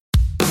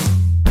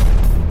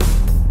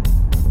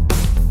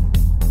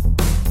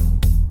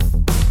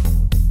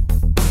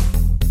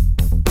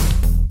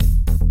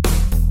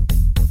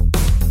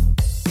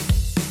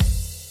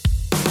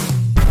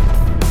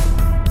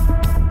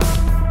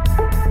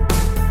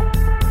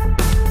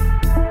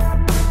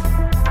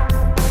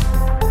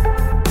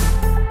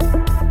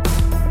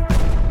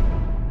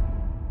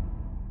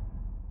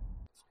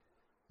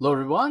Hello,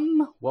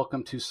 everyone.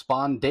 Welcome to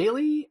Spawn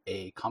Daily,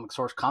 a Comic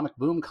Source Comic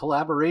Boom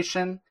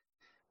collaboration,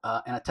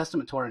 and a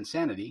testament to our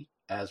insanity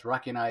as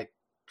Rocky and I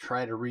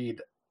try to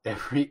read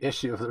every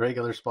issue of the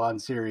regular Spawn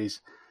series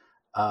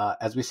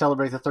as we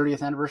celebrate the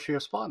 30th anniversary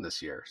of Spawn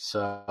this year.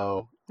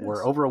 So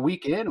We're over a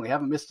week in. We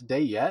haven't missed a day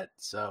yet,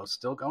 so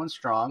still going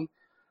strong.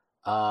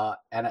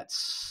 And at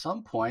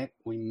some point,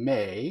 we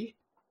may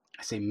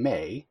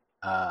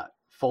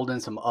fold in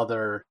some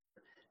other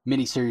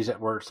miniseries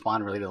that were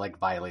Spawn related, like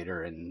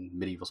Violator and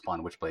Medieval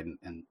Spawn, Witchblade,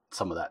 and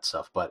some of that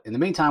stuff. But in the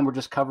meantime, we're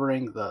just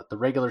covering the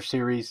regular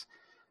series.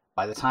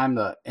 By the time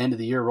the end of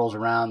the year rolls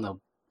around,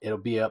 it'll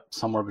be up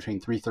somewhere between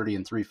 330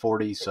 and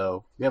 340.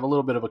 So we have a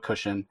little bit of a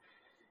cushion,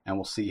 and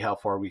we'll see how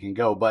far we can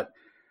go. But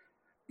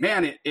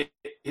man,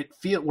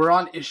 we're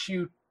on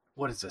issue,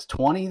 what is this,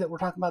 20 that we're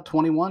talking about,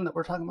 21 that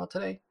we're talking about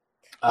today?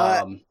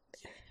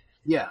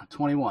 Yeah,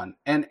 21.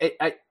 And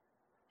I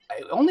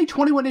only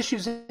 21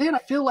 issues in, I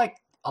feel like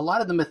a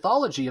lot of the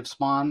mythology of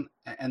Spawn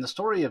and the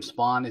story of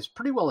Spawn is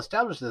pretty well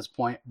established at this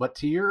point. But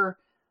to your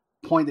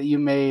point that you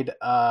made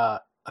a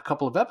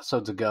couple of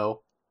episodes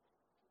ago,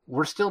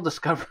 we're still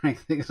discovering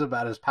things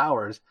about his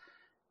powers,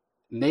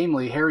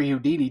 namely Harry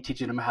Houdini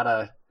teaching him how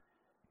to,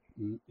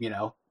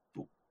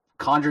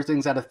 conjure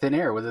things out of thin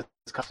air with his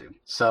costume.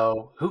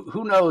 So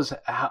who knows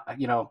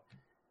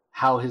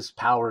how his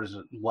powers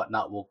and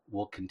whatnot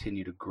will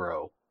continue to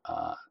grow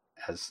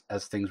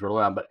as things roll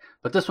around.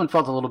 But this one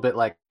felt a little bit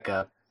like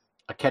a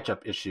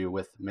catch-up issue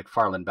with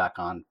McFarlane back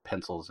on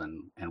pencils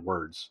and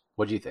words.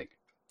 What do you think?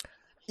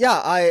 Yeah,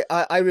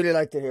 I really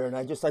like to hear, and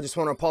I just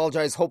want to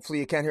apologize. Hopefully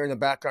you can't hear in the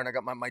background. I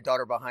got my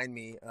daughter behind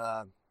me.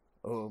 I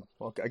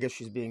guess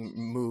she's being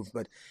moved,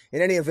 but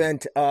in any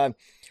event, I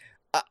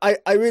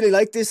really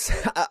like this.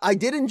 I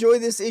did enjoy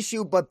this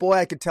issue, but boy,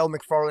 I could tell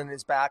McFarlane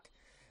is back.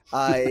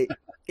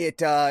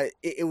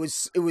 It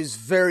was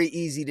very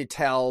easy to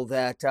tell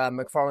that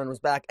McFarlane was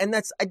back, and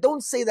I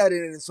don't say that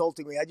in an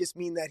insulting way. I just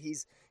mean that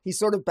he's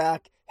sort of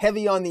back,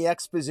 heavy on the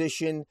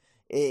exposition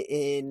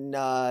in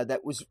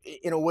that was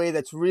in a way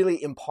that's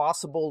really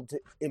impossible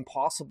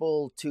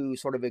to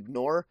sort of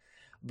ignore.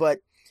 But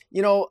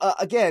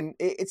again,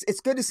 it's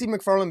good to see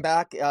McFarlane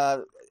back.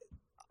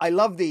 I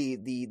love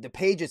the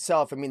page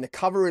itself. I mean, the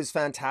cover is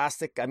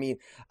fantastic. I mean,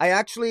 I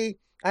actually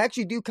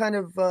do kind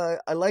of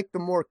I like the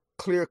more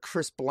clear,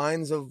 crisp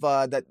lines of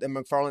that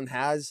McFarlane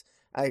has,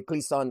 at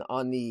least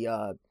on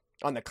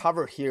the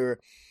cover here.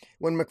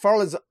 When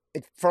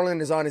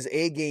McFarlane is on his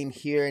A game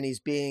here, and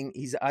he's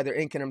either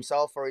inking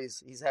himself or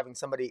he's having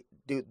somebody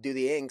do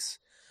the inks.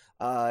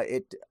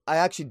 I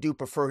actually do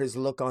prefer his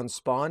look on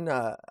Spawn,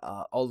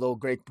 although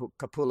Greg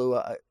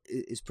Capullo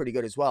is pretty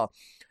good as well.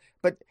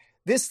 But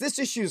this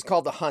issue is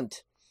called The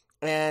Hunt,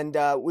 and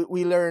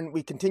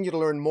we continue to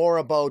learn more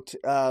about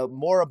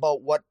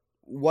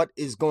what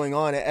is going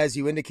on, as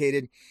you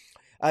indicated.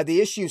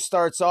 The issue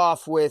starts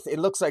off with, it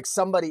looks like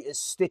somebody is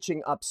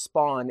stitching up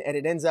Spawn, and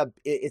it ends up,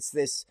 it's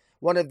this,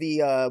 one of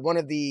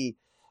the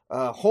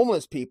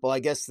homeless people, I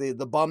guess the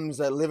bums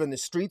that live in the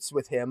streets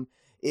with him,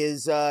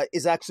 is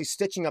actually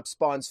stitching up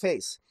Spawn's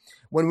face.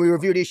 When we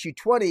reviewed issue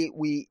 20,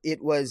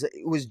 it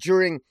was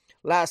during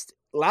last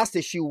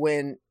issue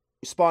when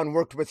Spawn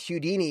worked with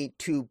Houdini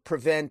to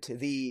prevent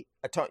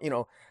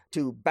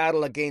to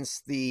battle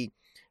against the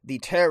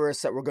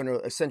terrorists that were going to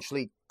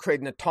essentially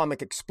create an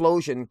atomic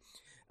explosion.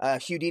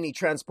 Houdini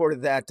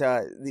transported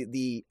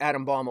the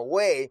atom bomb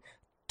away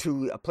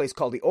to a place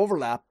called the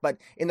Overlap, but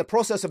in the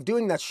process of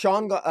doing that,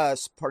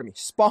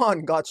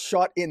 Spawn got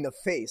shot in the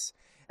face,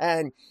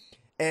 and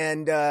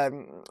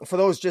for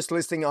those just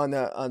listening on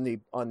the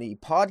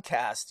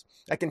podcast,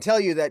 I can tell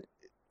you that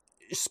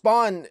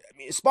Spawn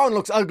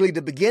looks ugly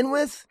to begin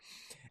with,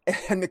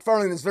 and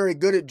McFarlane is very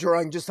good at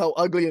drawing just how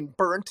ugly and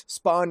burnt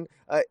Spawn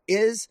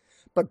is.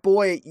 But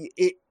boy,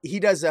 he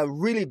does a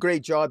really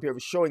great job here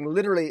of showing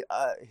literally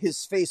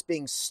his face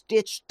being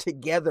stitched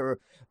together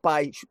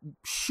by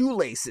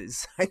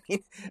shoelaces. I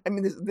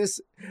mean,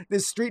 this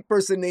street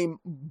person named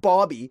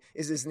Bobby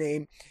is his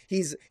name.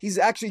 He's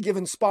actually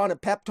given Spawn a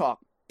pep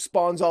talk.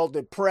 Spawn's all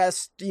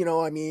depressed,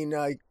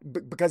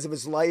 because of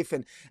his life,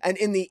 and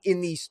in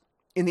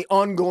the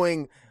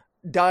ongoing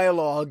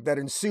dialogue that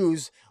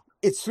ensues,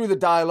 it's through the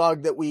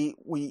dialogue that we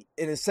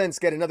in a sense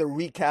get another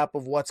recap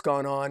of what's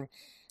gone on.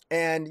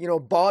 And,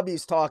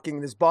 Bobby's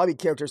talking, this Bobby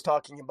character is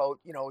talking about,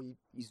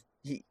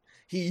 he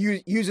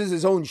uses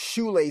his own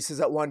shoelaces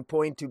at one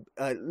point to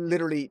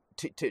literally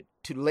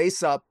to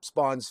lace up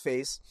Spawn's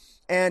face.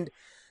 And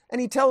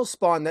he tells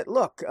Spawn that,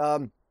 look,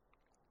 and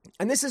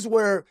this is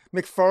where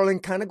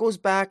McFarlane kind of goes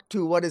back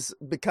to what has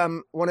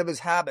become one of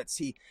his habits.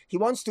 He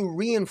wants to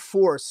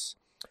reinforce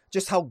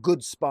just how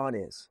good Spawn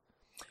is.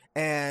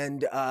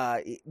 And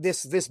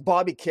this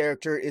Bobby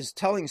character is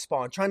telling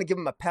Spawn, trying to give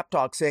him a pep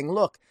talk, saying,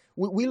 look,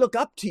 we look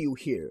up to you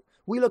here.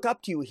 We look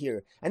up to you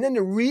here. And then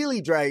to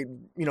really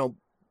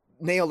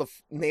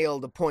nail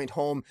the point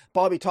home,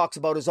 Bobby talks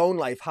about his own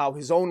life, how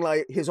his own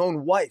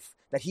wife,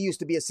 that he used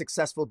to be a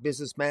successful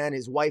businessman.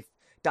 His wife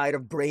died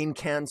of brain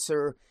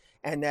cancer.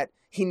 and that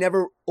he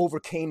never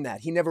overcame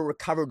that. He never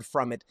recovered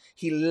from it.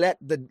 He let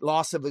the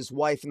loss of his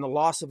wife and the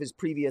loss of his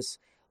previous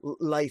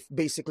life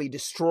basically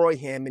destroy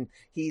him, and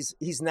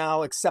he's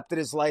now accepted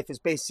his life as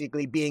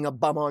basically being a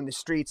bum on the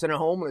streets and a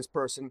homeless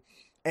person.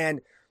 And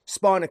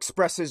Spawn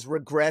expresses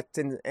regret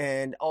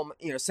and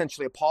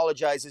essentially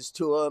apologizes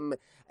to him,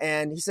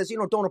 and he says,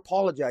 don't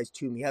apologize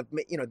to me.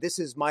 This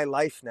is my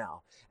life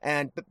now.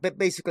 And but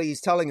basically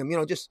he's telling him,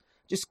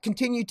 just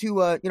continue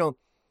to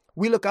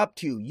we look up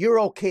to you. You're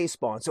okay,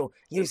 Spawn. So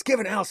he's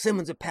giving Al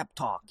Simmons a pep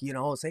talk,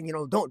 saying,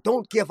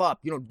 don't give up.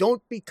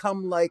 Don't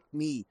become like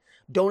me.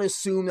 Don't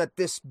assume that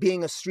this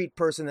being a street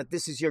person, that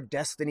this is your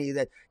destiny,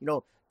 that,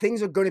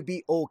 things are going to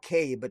be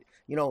okay. But,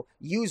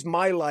 use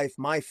my life,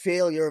 my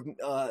failure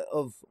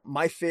of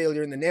my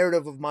failure and the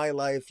narrative of my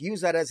life.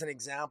 Use that as an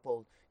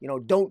example.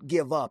 Don't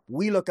give up.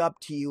 We look up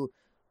to you.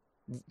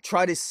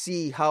 Try to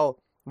see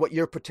what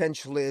your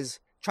potential is.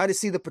 Try to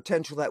see the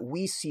potential that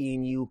we see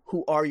in you,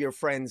 who are your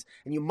friends.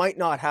 And you might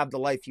not have the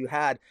life you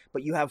had,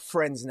 but you have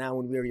friends now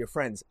and we're your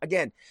friends.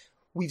 Again,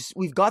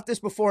 we've got this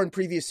before in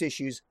previous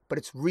issues, but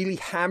it's really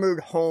hammered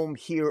home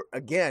here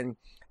again.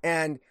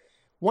 And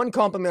one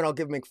compliment I'll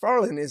give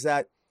McFarlane is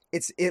that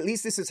at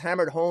least this is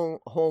hammered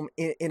home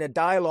in a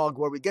dialogue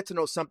where we get to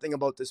know something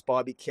about this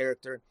Bobby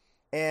character.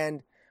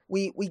 And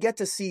we get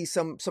to see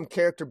some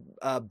character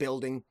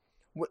building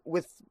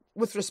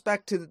with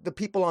respect to the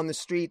people on the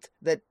street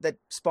that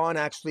Spawn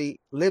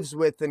actually lives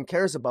with and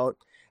cares about,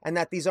 and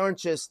that these aren't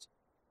just,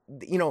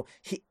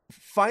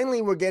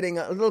 finally we're getting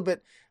a little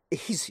bit,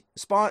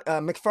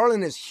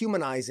 McFarlane is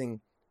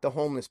humanizing the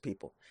homeless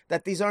people,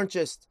 that these aren't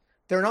just,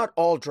 they're not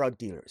all drug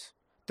dealers.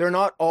 They're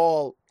not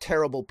all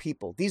terrible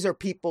people. These are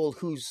people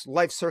whose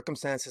life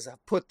circumstances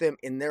have put them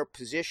in their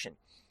position.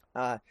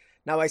 Now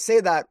I say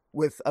that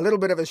with a little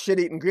bit of a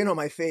shit-eating grin on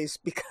my face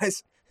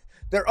because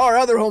there are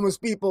other homeless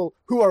people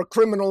who are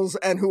criminals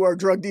and who are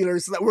drug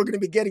dealers that we're going to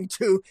be getting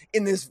to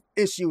in this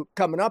issue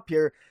coming up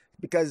here,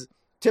 because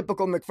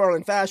typical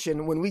McFarlane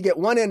fashion, when we get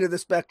one end of the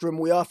spectrum,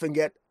 we often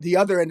get the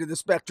other end of the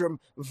spectrum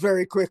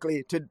very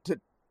quickly to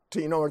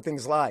where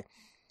things lie.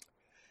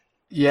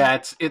 Yeah,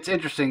 it's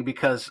interesting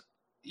because,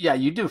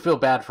 you do feel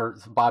bad for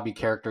the Bobby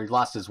character. He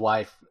lost his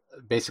wife,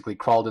 basically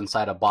crawled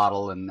inside a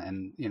bottle,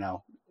 and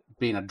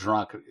being a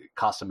drunk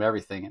cost him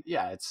everything. And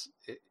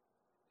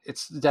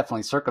it's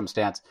definitely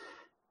circumstance.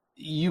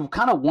 You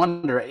kind of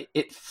wonder,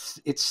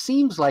 it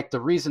seems like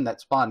the reason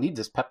that Spawn needs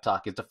this pep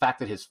talk is the fact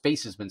that his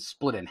face has been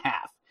split in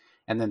half.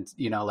 And then,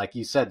 like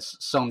you said,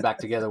 sewn back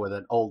together with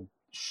an old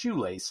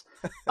shoelace.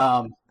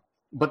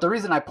 But the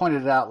reason I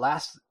pointed it out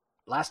last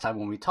time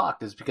when we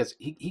talked is because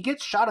he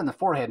gets shot in the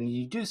forehead, and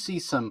you do see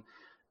some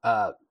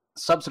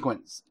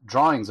subsequent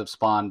drawings of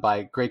Spawn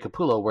by Greg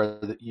Capullo where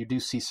you do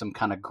see some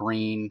kind of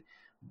green,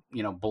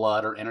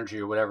 blood or energy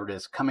or whatever it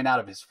is coming out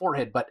of his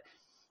forehead. But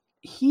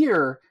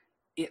here,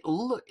 it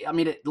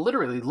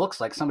literally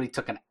looks like somebody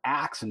took an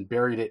axe and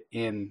buried it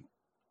in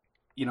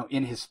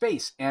his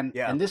face. And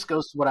this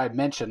goes to what I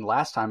mentioned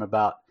last time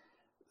about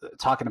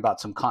talking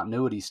about some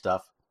continuity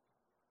stuff,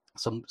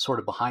 some sort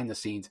of behind the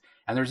scenes.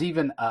 And there's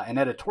even an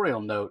editorial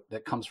note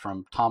that comes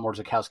from Tom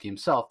Orzechowski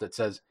himself that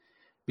says,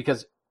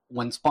 because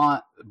when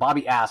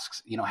Bobby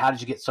asks, how did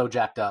you get so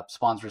jacked up?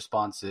 Spawn's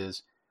response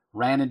is,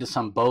 ran into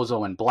some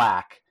bozo in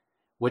black,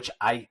 which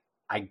I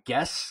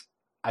guess,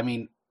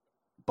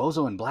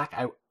 bozo in black,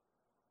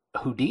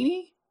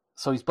 Houdini?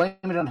 So he's blaming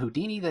it on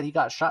Houdini that he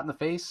got shot in the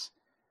face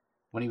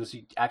when he was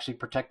actually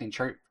protecting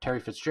Terry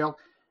Fitzgerald.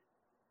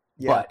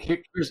 Yeah.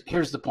 But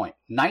here's the point.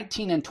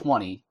 19 and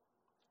 20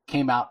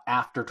 came out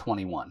after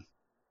 21,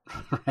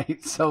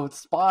 right? So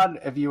Spawn,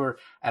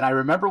 and I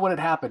remember when it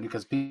happened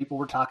because people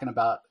were talking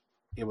about,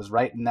 it was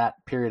right in that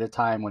period of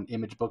time when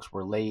Image books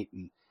were late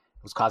and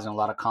it was causing a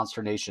lot of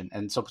consternation.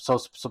 And so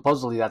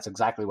supposedly that's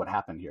exactly what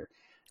happened here.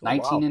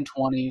 19 and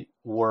 20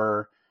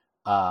 were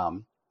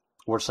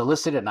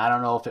solicited, and I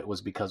don't know if it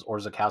was because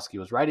Orzechowski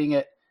was writing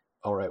it,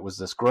 or it was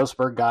this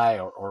Grossberg guy,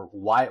 or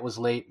why it was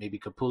late. Maybe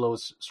Capullo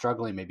was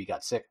struggling, maybe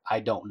got sick. I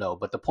don't know.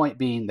 But the point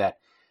being that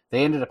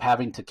they ended up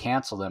having to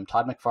cancel them.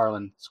 Todd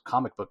McFarlane's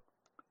comic book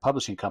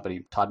publishing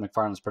company, Todd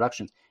McFarlane's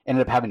Productions,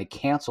 ended up having to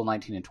cancel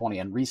 19 and 20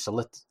 and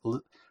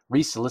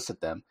resolicit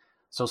them.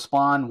 So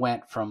Spawn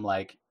went from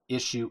like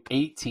issue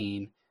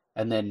 18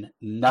 and then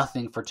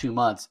nothing for 2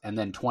 months, and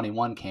then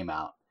 21 came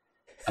out.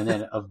 And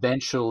then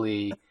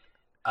eventually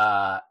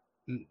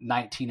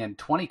 19 and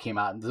 20 came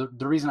out. And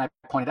the reason I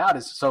pointed out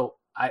is, so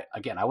I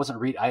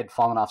had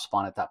fallen off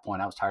Spawn at that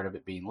point. I was tired of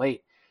it being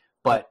late.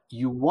 But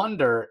you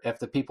wonder if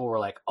the people were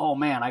like, oh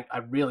man, I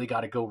really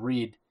got to go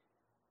read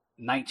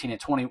 19 and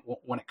 20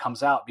 when it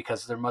comes out,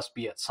 because there must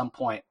be at some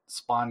point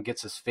Spawn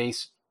gets his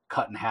face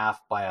cut in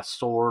half by a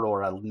sword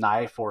or a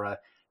knife or a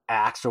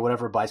axe or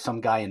whatever by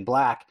some guy in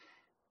black.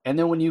 And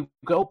then when you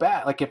go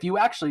back, like if you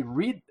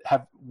actually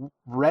have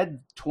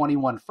read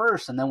 21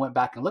 first and then went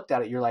back and looked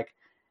at it, you're like,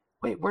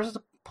 wait, where's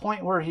the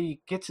point where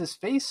he gets his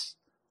face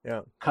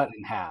cut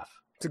in half?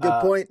 It's a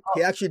good point.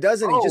 He actually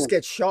doesn't. He just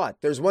gets shot.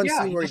 There's one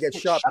scene where he gets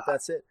shot, but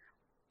that's it.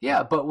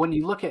 Yeah, but when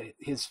you look at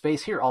his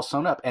face here all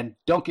sewn up, and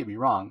don't get me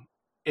wrong,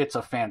 it's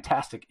a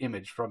fantastic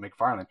image from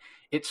McFarlane.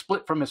 It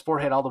split from his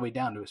forehead all the way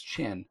down to his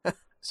chin.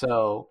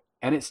 So,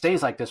 and it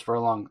stays like this for a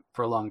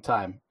long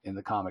time in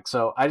the comic.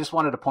 So I just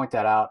wanted to point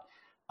that out.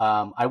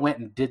 I went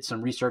and did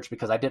some research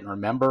because I didn't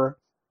remember.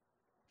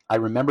 I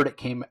remembered it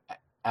came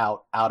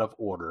out of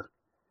order.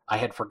 I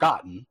had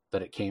forgotten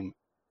that it came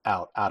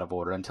out of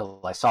order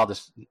until I saw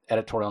this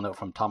editorial note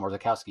from Tom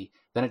Orzechowski.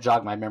 Then it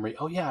jogged my memory.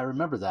 Oh yeah, I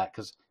remember that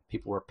because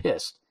people were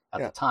pissed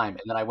at the time.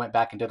 And then I went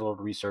back and did a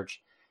little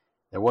research.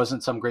 There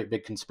wasn't some great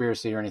big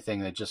conspiracy or anything.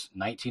 That just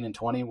 19 and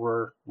 20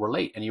 were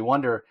late. And you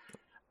wonder,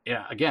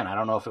 again, I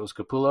don't know if it was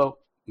Capullo.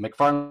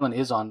 McFarlane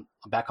is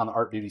back on the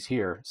art duties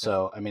here.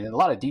 So, I mean, in a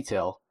lot of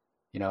detail,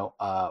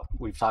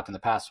 we've talked in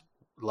the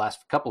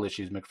last couple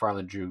issues,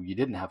 McFarlane drew, you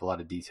didn't have a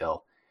lot of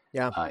detail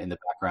in the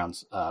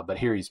backgrounds. But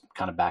here he's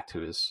kind of back to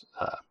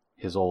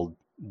his old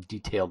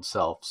detailed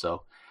self.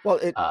 So,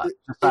 just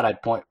thought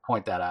I'd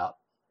point that out.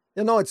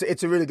 No,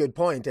 it's a really good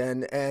point,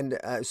 and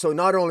so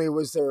not only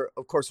was there,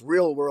 of course,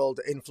 real world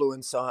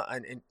influence,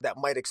 and that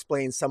might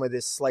explain some of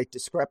this slight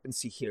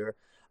discrepancy here,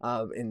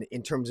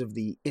 in terms of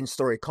the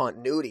in-story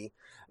continuity,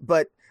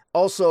 but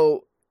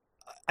also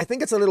I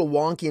think it's a little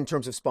wonky in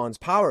terms of Spawn's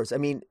powers. I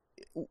mean,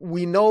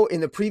 we know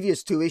in the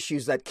previous 2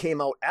 issues that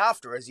came out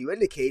after, as you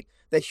indicate,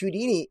 that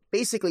Houdini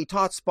basically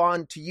taught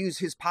Spawn to use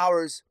his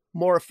powers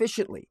more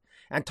efficiently,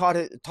 and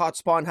taught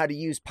Spawn how to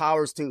use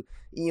powers to,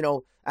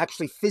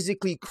 actually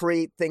physically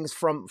create things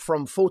from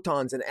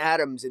photons and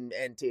atoms, and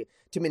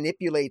to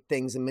manipulate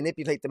things and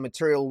manipulate the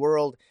material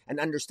world, and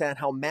understand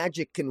how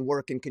magic can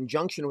work in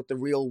conjunction with the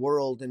real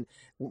world, and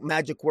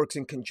magic works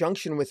in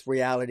conjunction with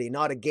reality,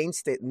 not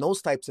against it, and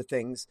those types of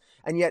things.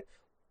 And yet,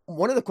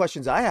 one of the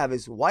questions I have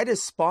is, why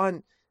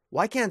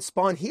can't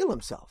Spawn heal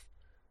himself?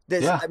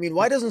 I mean,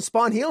 why doesn't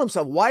Spawn heal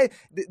himself? Why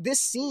this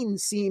scene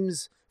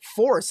seems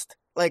forced,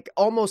 like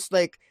almost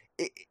like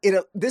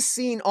this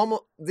scene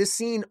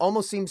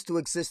almost seems to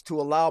exist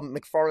to allow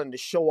McFarlane to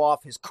show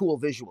off his cool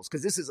visuals,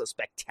 because this is a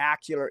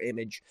spectacular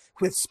image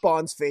with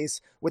Spawn's face,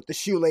 with the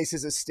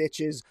shoelaces as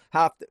stitches,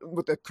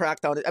 with the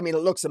crackdown. I mean,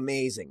 it looks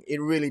amazing.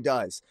 It really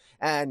does.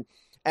 And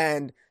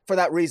for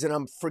that reason,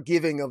 I'm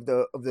forgiving of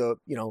the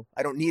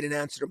I don't need an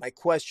answer to my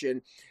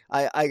question.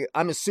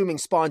 I'm assuming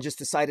Spawn just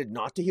decided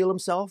not to heal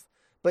himself.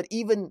 But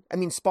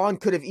Spawn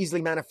could have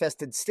easily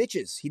manifested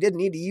stitches. He didn't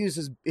need to use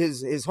his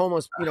his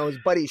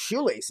buddy's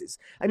shoelaces.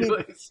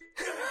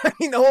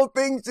 The whole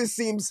thing just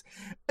seems,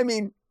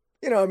 again,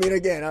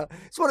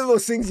 it's one of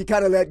those things you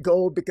kind of let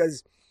go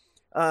because,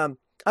 I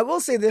will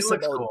say this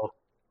about, cool.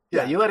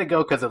 Yeah, you let it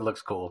go because it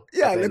looks cool.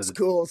 Yeah, it looks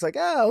cool. It's like,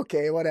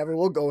 okay, whatever,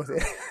 we'll go with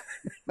it.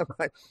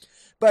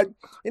 But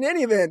in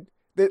any event,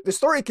 the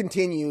story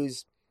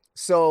continues.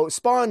 So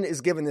Spawn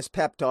is given this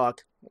pep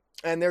talk.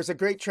 And there's a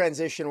great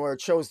transition where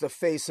it shows the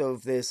face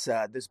of this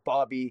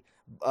Bobby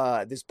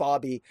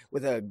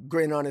with a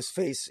grin on his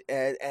face,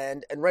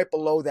 and right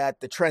below that,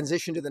 the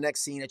transition to the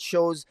next scene, it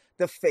shows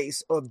the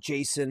face of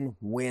Jason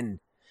Wynn.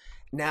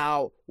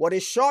 Now, what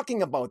is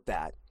shocking about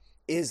that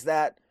is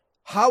that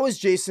how is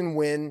Jason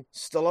Wynn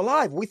still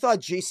alive? We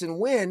thought Jason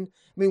Wynn.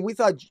 We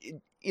thought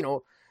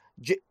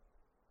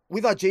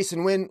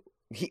Jason Wynn.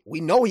 We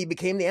know he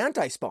became the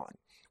anti-Spawn.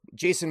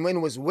 Jason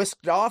Wynn was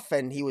whisked off,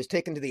 and he was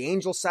taken to the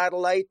Angel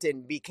satellite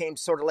and became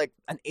sort of like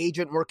an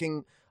agent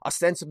working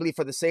ostensibly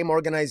for the same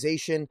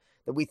organization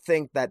that we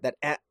think that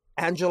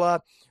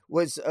Angela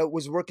was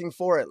working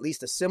for, at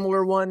least a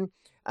similar one,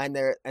 and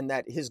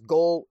that his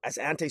goal as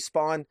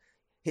anti-Spawn,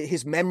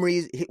 his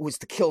memories was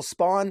to kill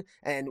Spawn,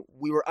 and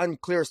we were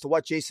unclear as to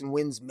what Jason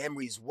Wynn's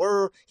memories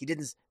were. He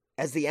didn't,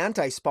 as the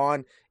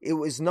anti-Spawn, it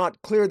was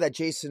not clear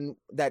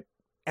that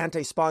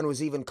anti-Spawn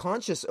was even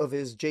conscious of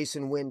his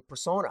Jason Wynn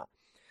persona.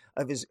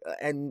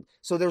 And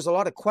so there's a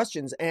lot of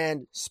questions,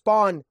 and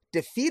Spawn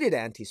defeated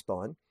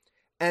Anti-Spawn,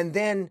 and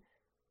then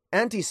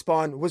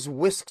Anti-Spawn was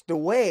whisked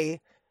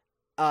away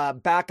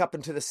back up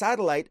into the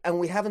satellite, and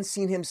we haven't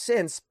seen him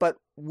since, but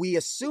we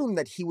assume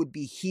that he would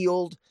be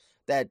healed,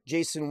 that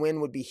Jason Wynn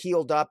would be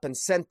healed up and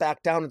sent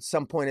back down at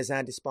some point as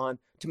Anti-Spawn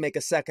to make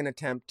a second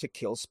attempt to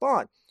kill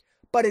Spawn.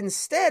 But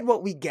instead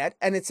what we get,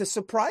 and it's a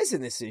surprise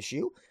in this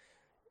issue,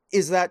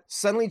 is that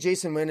suddenly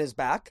Jason Wynn is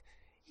back.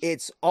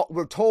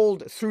 We're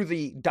told through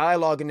the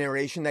dialogue and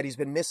narration that he's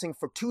been missing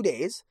for 2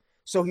 days.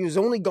 So he was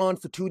only gone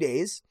for 2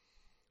 days.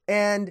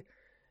 And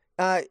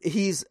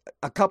he's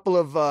a couple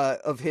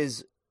of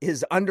his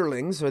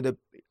underlings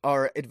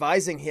are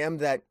advising him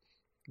that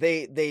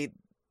they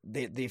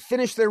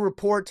finished their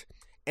report,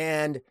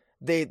 and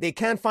they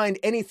can't find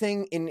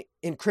anything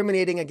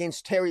incriminating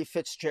against Terry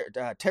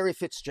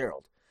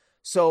Fitzgerald.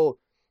 So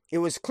it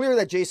was clear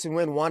that Jason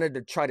Wynn wanted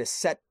to try to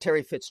set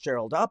Terry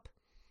Fitzgerald up,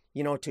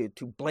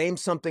 to blame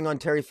something on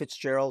Terry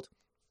Fitzgerald.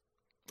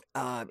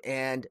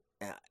 And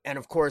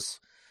of course,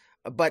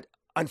 but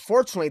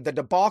unfortunately, the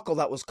debacle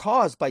that was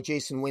caused by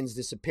Jason Wynn's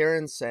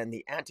disappearance and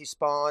the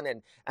anti-Spawn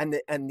and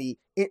the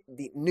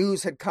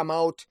news had come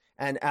out,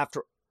 and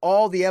after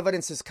all the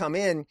evidence has come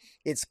in,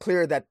 it's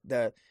clear that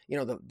the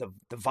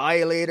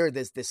violator,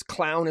 this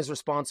clown, is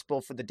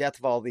responsible for the death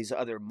of all these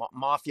other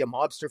mafia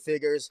mobster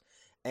figures,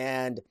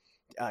 and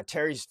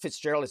Terry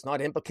Fitzgerald is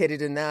not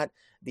implicated in that.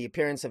 The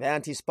appearance of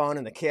anti-spawn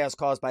and the chaos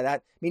caused by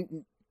that. I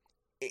mean,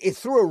 it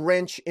threw a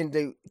wrench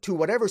into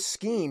whatever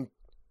scheme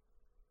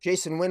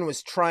Jason Wynn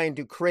was trying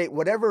to create,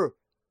 whatever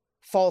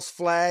false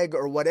flag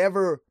or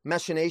whatever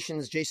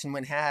machinations Jason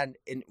Wynn had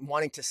in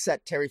wanting to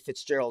set Terry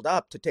Fitzgerald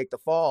up to take the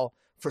fall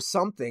for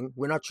something.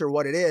 We're not sure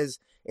what it is,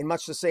 in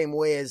much the same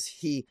way as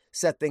he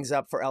set things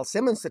up for Al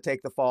Simmons to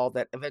take the fall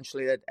that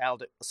eventually led Al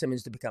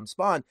Simmons to become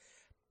Spawn.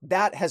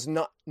 That has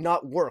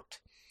not worked.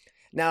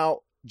 Now,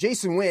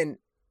 Jason Wynn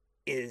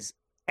is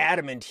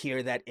adamant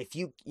here that if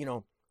he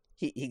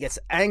gets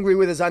angry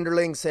with his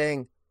underlings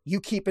saying, you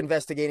keep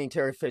investigating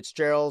Terry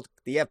Fitzgerald,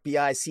 the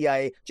FBI,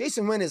 CIA.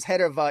 Jason Wynn is head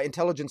of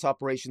intelligence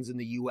operations in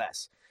the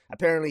U.S.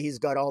 Apparently, he's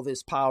got all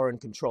this power and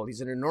control.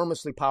 He's an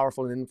enormously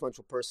powerful and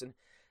influential person.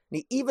 And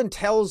he even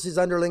tells his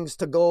underlings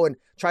to go and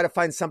try to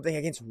find something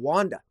against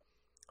Wanda.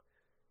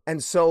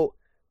 And so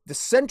the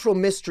central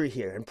mystery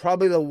here, and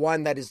probably the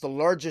one that is the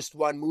largest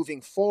one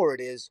moving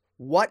forward, is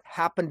what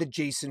happened to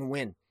Jason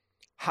Wynn?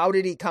 How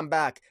did he come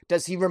back?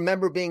 Does he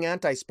remember being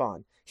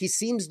anti-spawn? He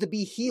seems to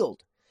be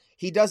healed.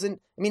 He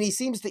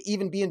seems to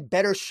even be in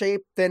better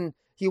shape than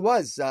he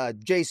was.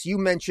 Jace, you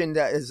mentioned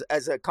as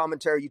a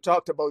commentary, you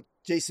talked about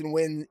Jason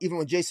Wynn. Even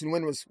when Jason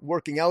Wynn was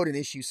working out in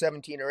issue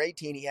 17 or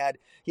 18, he had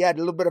a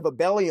little bit of a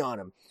belly on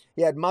him.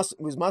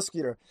 Was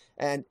muscular.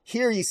 And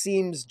here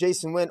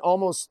Jason Wynn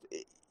almost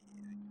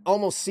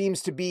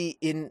seems to be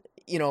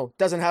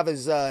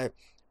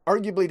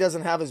arguably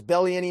doesn't have his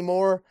belly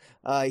anymore.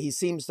 He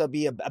seems to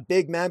be a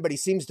big man, but he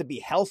seems to be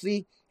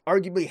healthy,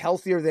 arguably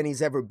healthier than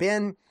he's ever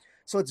been.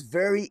 So it's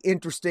very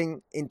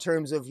interesting in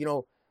terms of,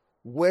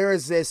 where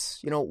is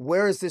this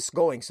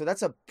going? So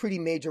that's a pretty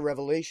major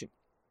revelation.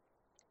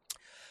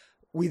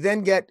 We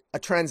then get a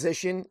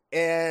transition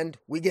and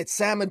we get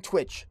Sam and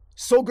Twitch.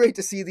 So great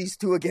to see these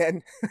two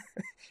again.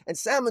 And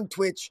Sam and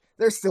Twitch,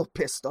 they're still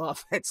pissed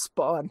off at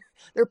Spawn.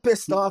 They're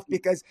pissed off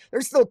because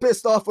they're still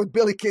pissed off with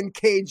Billy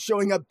Kincaid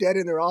showing up dead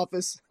in their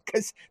office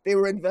because they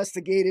were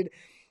investigated.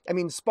 I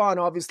mean, Spawn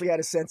obviously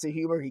had a sense of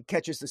humor. He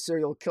catches the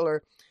serial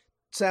killer.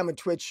 Sam and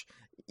Twitch,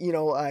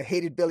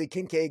 hated Billy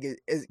Kincaid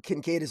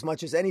as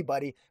much as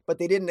anybody, but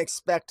they didn't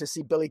expect to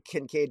see Billy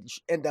Kincaid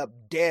end up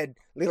dead,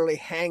 literally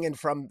hanging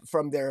from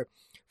their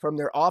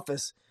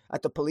office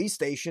at the police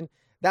station.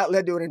 That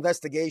led to an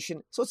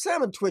investigation. So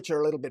Sam and Twitch are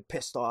a little bit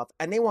pissed off,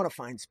 and they want to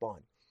find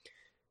Spawn.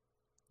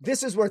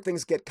 This is where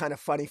things get kind of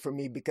funny for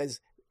me because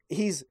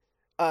it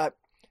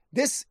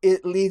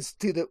leads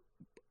to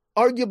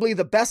arguably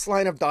the best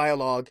line of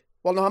dialogue.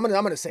 Well, no, I'm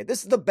going to say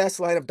this is the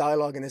best line of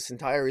dialogue in this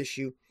entire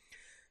issue.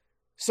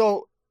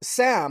 So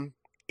Sam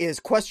is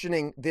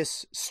questioning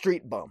this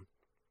street bum.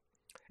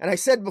 And I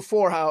said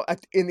before how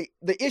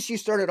the issue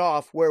started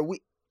off where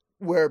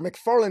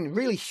McFarlane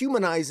really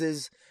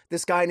humanizes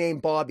this guy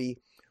named Bobby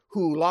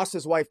who lost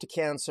his wife to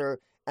cancer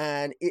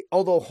and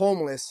although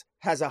homeless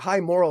has a high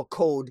moral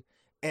code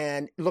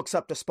and looks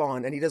up to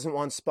Spawn, and he doesn't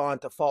want Spawn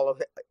to follow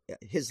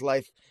his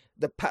life,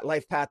 the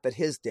life path that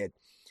his did.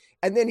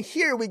 And then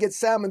here we get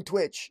Sam and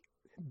Twitch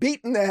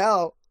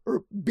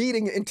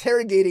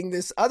interrogating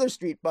this other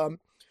street bum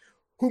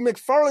who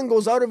McFarlane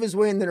goes out of his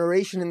way in the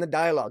narration and the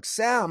dialogue.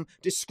 Sam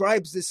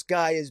describes this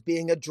guy as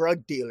being a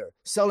drug dealer,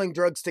 selling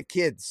drugs to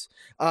kids,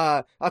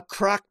 a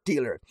crack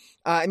dealer.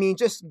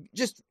 Just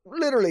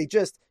literally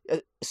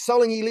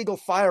selling illegal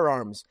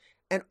firearms,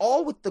 and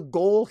all with the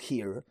goal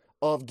here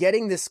of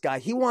getting this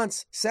guy.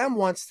 Sam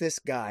wants this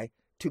guy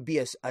to be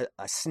a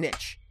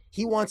snitch.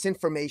 He wants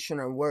information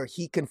on where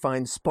he can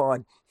find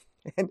Spawn.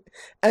 And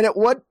at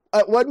one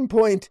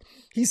point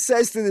he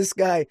says to this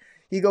guy,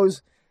 he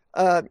goes,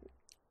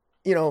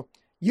 you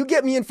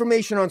get me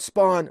information on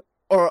Spawn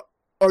or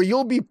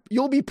you'll be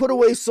put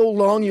away so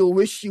long you'll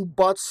wish you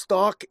bought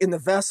stock in the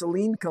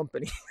Vaseline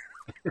company.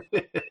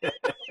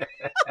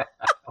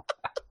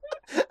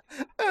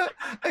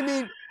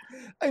 I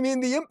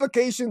mean the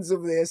implications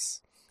of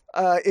this,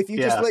 if you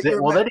just let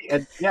your... Well,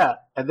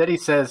 and then he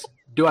says,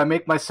 do I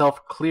make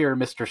myself clear,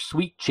 Mr.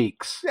 Sweet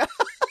Cheeks?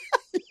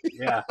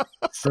 Yeah.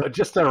 So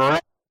just to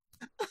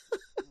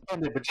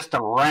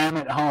ram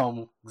it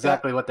home,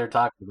 exactly what they're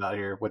talking about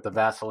here with the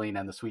Vaseline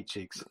and the Sweet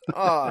Cheeks.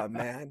 Oh,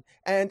 man.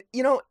 And,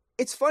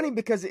 it's funny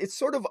because it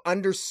sort of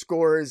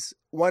underscores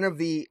one of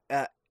the,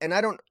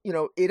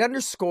 it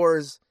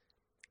underscores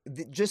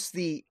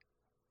the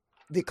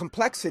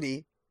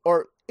complexity,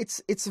 or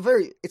it's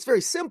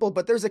very simple,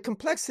 but there's a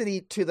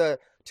complexity to the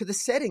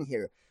setting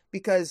here,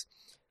 because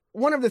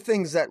one of the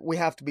things that we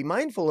have to be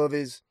mindful of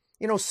is,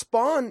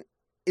 Spawn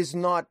is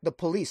not the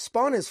police.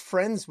 Spawn is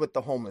friends with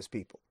the homeless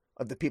people,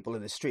 of the people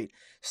of the street.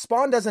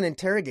 Spawn doesn't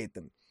interrogate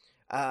them.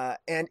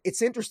 And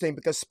it's interesting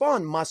because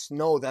Spawn must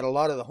know that a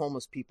lot of the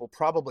homeless people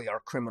probably are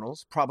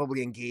criminals,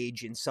 probably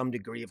engage in some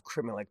degree of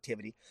criminal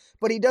activity,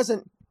 but he's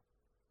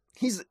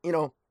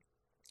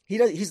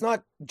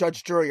not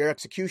judge, jury, or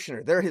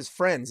executioner. They're his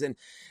friends. And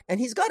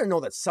he's got to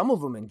know that some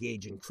of them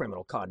engage in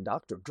criminal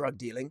conduct or drug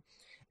dealing.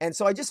 And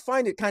so I just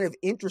find it kind of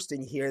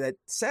interesting here that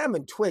Sam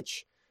and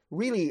Twitch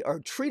really are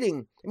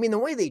treating, the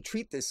way they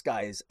treat this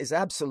guy is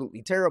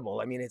absolutely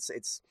terrible.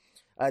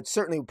 It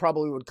certainly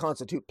probably would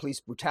constitute police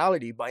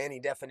brutality by any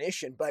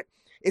definition, but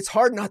it's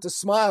hard not to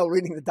smile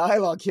reading the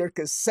dialogue here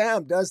because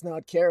Sam does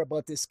not care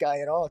about this guy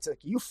at all. It's like,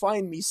 you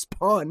find me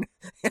Spawn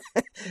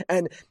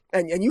and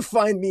you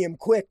find me him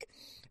quick.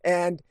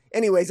 And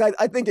anyways, I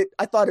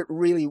thought it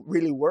really,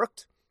 really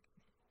worked.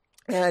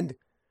 And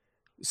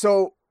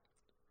so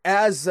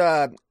as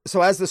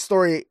the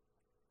story,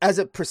 as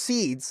it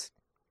proceeds,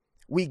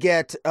 we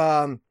get,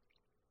 oh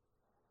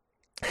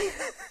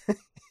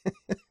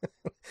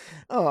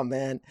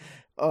man.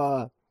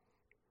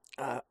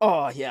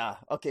 Oh yeah.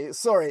 Okay.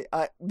 Sorry.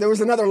 There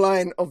was another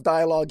line of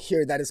dialogue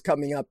here that is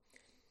coming up.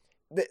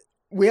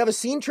 We have a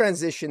scene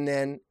transition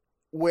then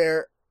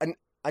where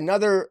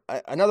another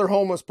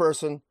homeless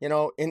person,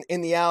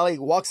 in the alley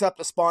walks up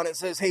to Spawn and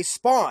says, "Hey,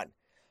 Spawn,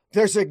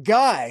 there's a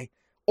guy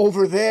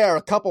over there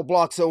a couple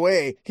blocks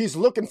away. He's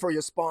looking for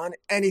you, Spawn,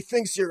 and he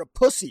thinks you're a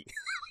pussy."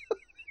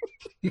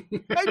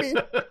 I mean,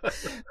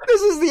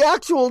 this is the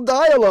actual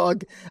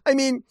dialogue. I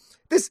mean,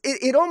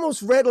 it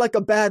almost read like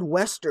a bad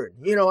Western.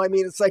 I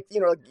mean, it's like,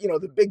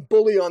 the big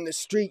bully on the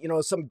street,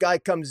 some guy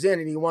comes in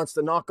and he wants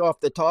to knock off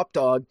the top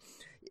dog.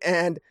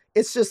 And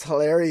it's just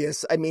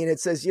hilarious. I mean, it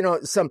says, and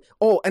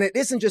it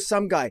isn't just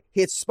some guy.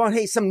 It's Spawn.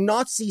 Hey, some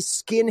Nazi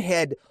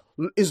skinhead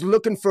is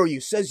looking for you,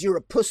 says you're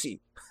a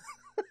pussy.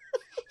 I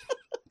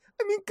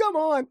mean, come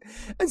on.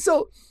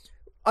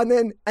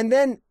 And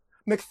then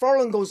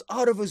McFarlane goes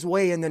out of his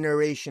way in the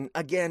narration,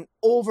 again,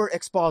 over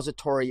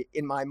expository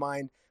in my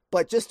mind,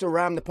 but just to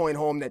ram the point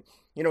home that,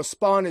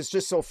 Spawn is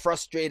just so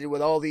frustrated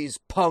with all these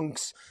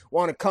punks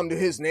want to come to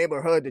his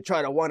neighborhood to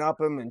try to one-up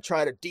him and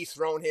try to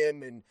dethrone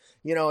him. And,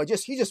 he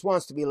just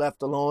wants to be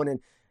left alone. And,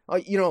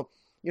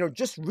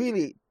 just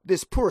really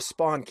this poor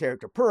Spawn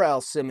character, poor Al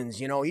Simmons,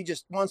 he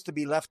just wants to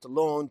be left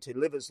alone to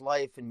live his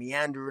life and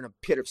meander in a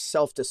pit of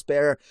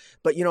self-despair.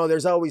 But,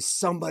 there's always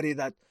somebody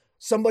that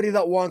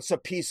wants a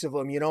piece of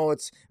him.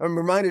 I'm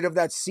reminded of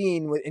that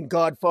scene in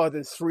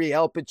Godfather 3,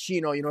 Al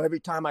Pacino, every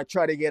time I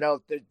try to get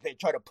out, they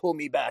try to pull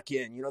me back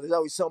in. There's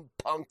always some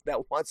punk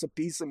that wants a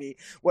piece of me,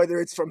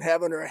 whether it's from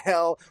heaven or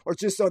hell or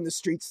just on the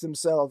streets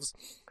themselves.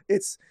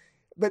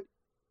 But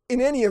in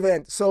any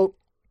event, so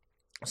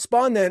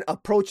Spawn then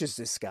approaches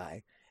this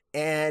guy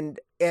and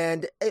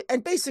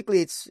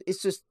basically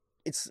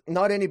it's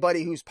not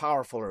anybody who's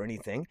powerful or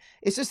anything.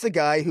 It's just the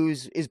guy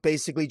is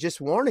basically just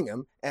warning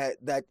him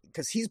that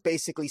because he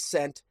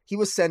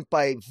was sent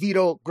by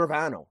Vito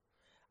Gravano,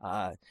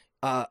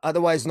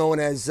 otherwise known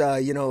as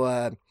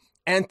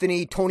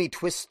Anthony Tony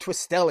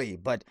Twistelli,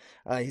 but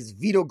he's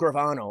Vito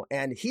Gravano,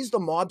 and he's the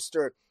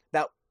mobster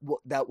that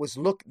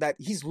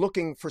he's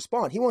looking for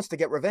Spawn. He wants to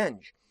get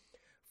revenge.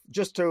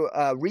 Just to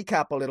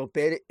recap a little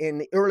bit, in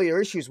the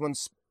earlier issues when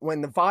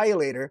the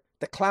Violator,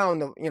 the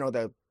clown,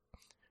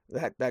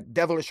 that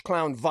devilish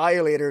clown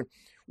Violator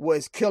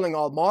was killing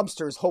all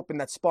mobsters, hoping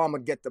that Spawn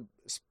would get the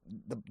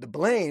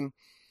blame.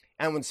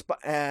 And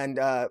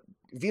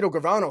Vito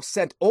Gravano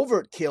sent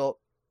Overtkill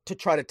to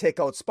try to take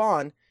out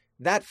Spawn,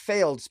 that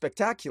failed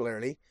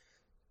spectacularly.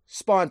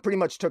 Spawn pretty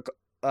much dealt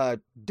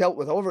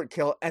with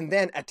Overtkill and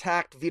then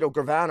attacked Vito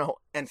Gravano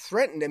and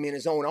threatened him in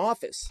his own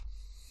office.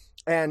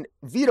 And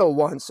Vito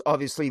wants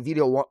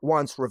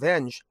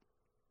revenge.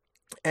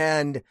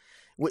 And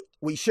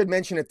we should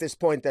mention at this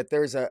point that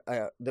there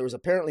was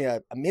apparently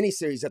a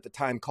miniseries at the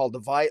time called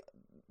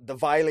The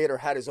Violator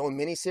had his own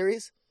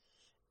miniseries,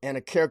 and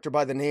a character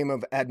by the name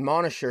of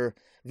Admonisher.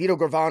 Vito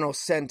Gravano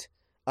sent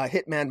a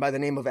hitman by the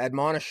name of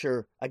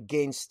Admonisher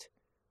against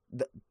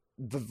the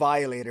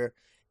Violator,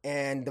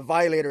 and the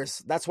Violator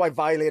that's why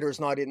Violator is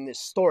not in this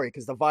story,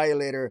 because the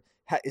Violator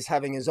is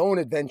having his own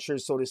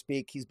adventures, so to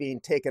speak. He's being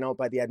taken out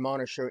by the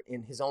Admonisher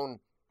in his own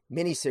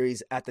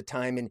miniseries at the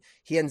time, and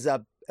he ends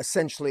up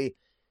essentially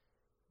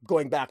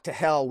going back to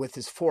hell with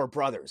his 4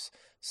 brothers.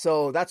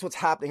 So that's what's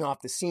happening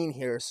off the scene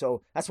here.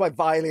 So that's why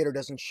Violator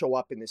doesn't show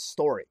up in this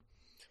story.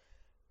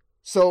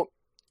 So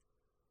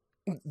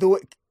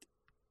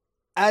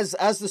as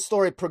the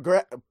story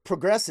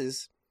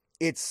progresses,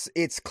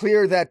 it's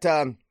clear that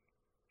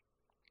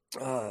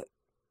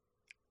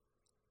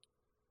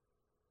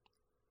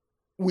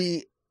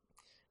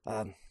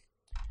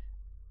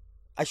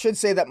I should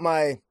say that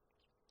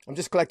I'm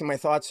just collecting my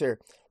thoughts here.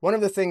 One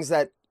of the things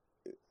that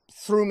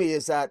threw me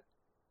is that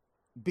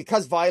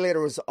because Violator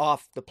was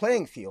off the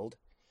playing field,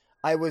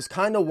 I was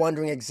kind of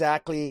wondering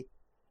exactly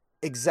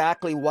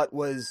what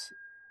was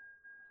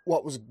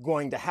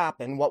going to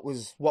happen, what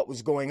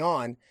was going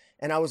on.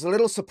 And I was a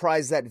little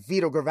surprised that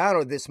Vito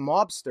Gravano, this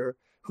mobster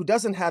who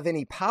doesn't have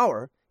any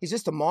power, he's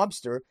just a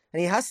mobster, and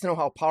he has to know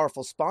how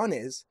powerful Spawn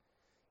is.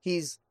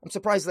 I'm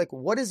surprised, like,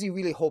 what is he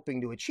really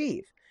hoping to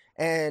achieve?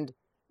 And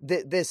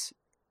this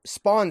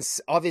Spawn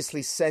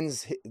obviously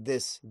sends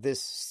this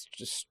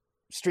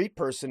street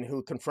person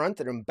who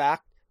confronted him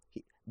back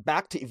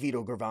to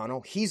Vito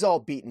Gravano. He's all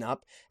beaten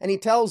up, and he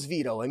tells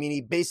Vito,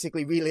 he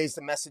basically relays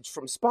the message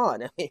from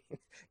Spawn.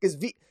 Because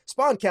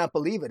Spawn can't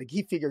believe it.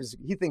 He thinks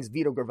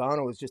Vito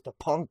Gravano is just a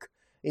punk.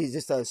 He's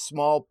just a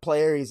small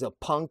player. He's a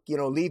punk,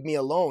 leave me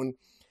alone.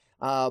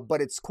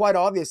 But it's quite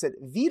obvious that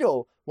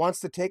Vito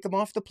wants to take him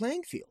off the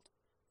playing field.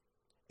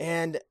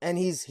 and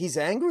he's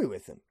angry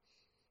with him.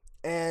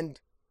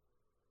 And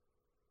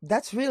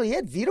that's really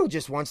it. Vito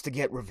just wants to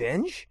get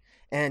revenge.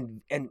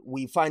 And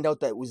we find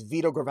out that it was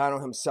Vito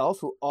Gravano himself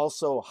who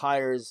also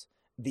hires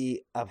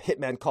the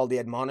hitman called the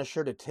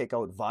Admonisher to take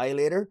out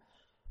Violator.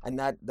 And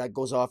that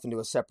goes off into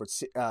a separate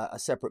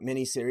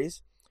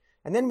miniseries.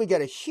 And then we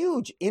get a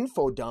huge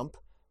info dump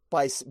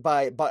by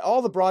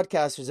all the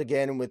broadcasters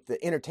again, and with the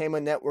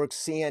entertainment networks,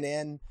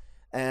 CNN,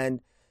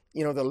 and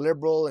the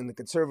liberal and the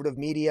conservative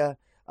media,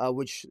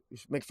 which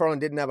McFarlane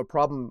didn't have a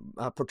problem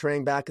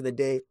portraying back in the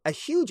day. A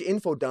huge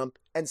info dump,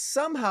 and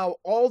somehow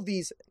all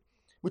these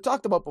we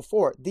talked about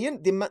before, the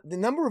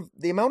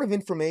amount of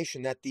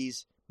information that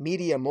these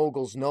media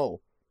moguls know,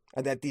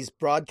 and that these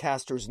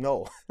broadcasters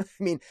know. I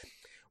mean,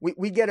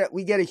 we get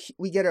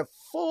a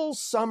full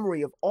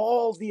summary of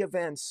all the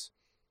events.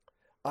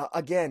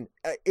 Again,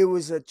 it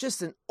was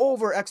just an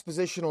over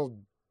expositional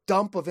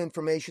dump of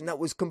information that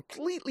was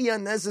completely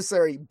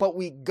unnecessary, but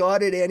we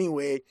got it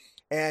anyway.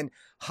 And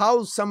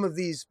how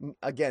these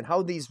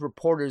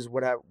reporters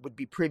would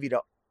be privy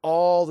to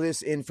all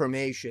this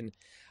information.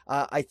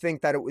 I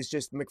think that it was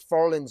just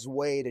McFarlane's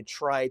way to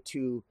try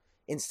to,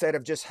 instead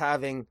of just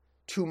having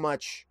too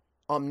much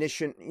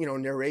omniscient,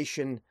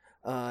 narration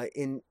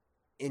in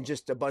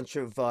just a bunch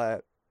of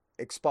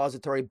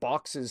expository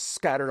boxes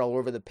scattered all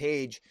over the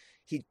page,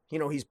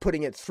 he's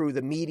putting it through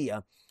the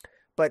media.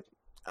 But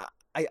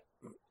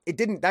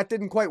that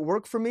didn't quite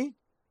work for me.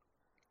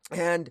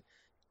 And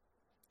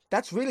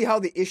that's really how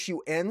the issue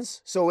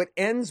ends. So it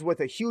ends with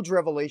a huge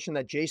revelation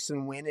that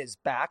Jason Wynn is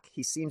back.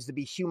 He seems to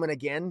be human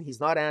again. He's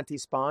not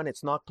anti-Spawn.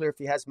 It's not clear if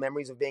he has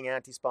memories of being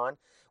anti-Spawn.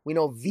 We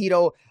know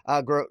Vito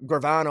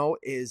Gravano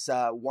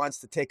wants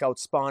to take out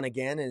Spawn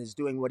again and is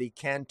doing what he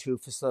can to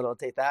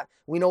facilitate that.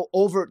 We know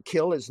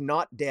Overtkill is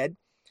not dead,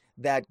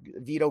 that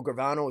Vito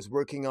Gravano is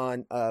working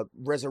on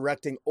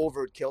resurrecting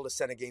Overtkill to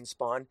send against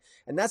Spawn.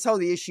 And that's how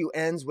the issue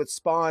ends, with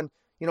Spawn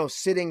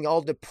sitting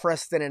all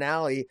depressed in an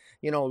alley,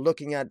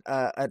 looking at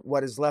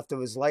what is left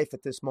of his life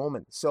at this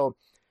moment. So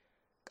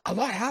a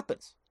lot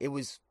happens. It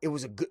was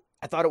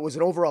I thought it was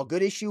an overall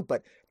good issue,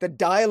 but the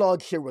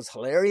dialogue here was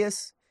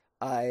hilarious.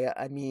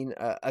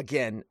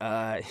 Again,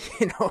 buy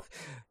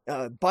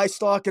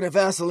stock in a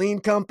Vaseline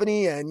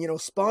company,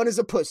 and Spawn is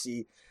a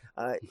pussy.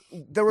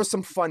 There were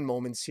some fun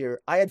moments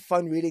here. I had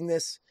fun reading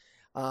this.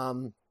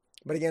 But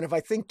again, if I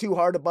think too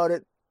hard about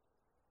it,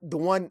 the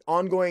one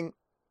ongoing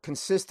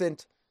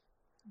consistent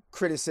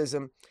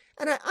criticism,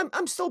 and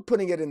I'm still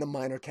putting it in the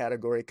minor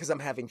category because I'm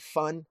having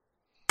fun,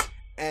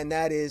 and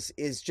that is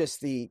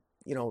just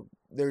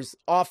there's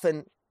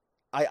often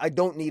I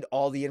don't need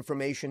all the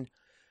information,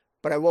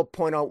 but I will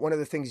point out one of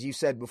the things you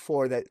said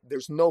before, that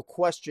there's no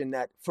question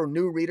that for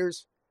new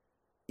readers,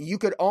 you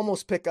could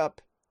almost pick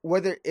up,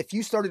 whether if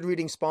you started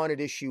reading Spawn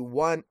at issue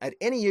 1, at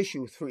any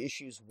issue through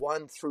issues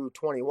 1 through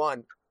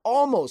 21,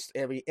 almost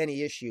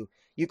any issue,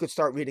 you could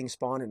start reading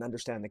Spawn and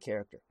understand the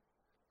character.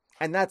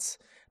 And that's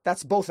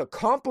both a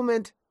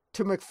compliment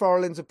to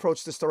McFarlane's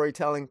approach to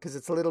storytelling, because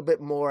it's a little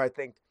bit more, I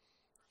think,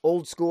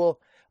 old school,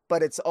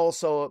 but it's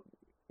also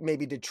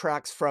maybe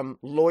detracts from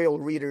loyal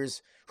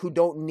readers who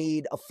don't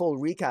need a full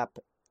recap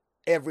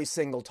every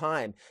single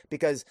time.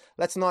 Because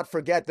let's not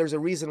forget, there's a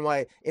reason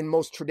why in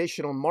most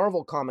traditional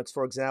Marvel comics,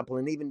 for example,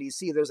 and even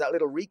DC, there's that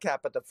little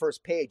recap at the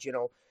first page,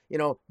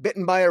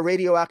 bitten by a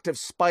radioactive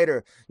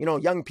spider,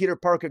 young Peter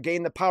Parker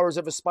gained the powers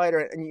of a spider,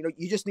 and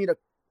you just need a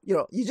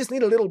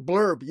little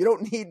blurb. You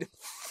don't need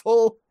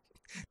full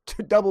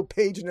double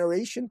page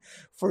narration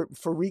for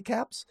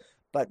recaps.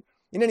 But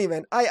in any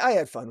event, I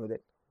had fun with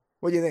it.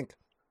 What do you think?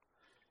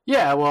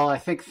 Yeah, well, I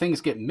think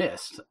things get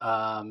missed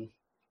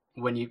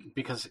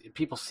because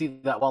people see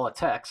that wall of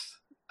text.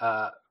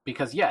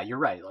 Because you're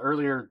right.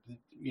 Earlier,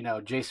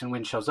 Jason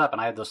Wynn shows up, and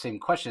I had those same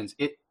questions.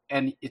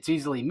 It's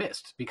easily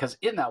missed because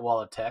in that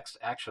wall of text,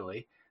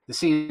 actually, the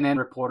CNN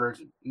reporter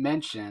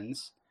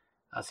mentions.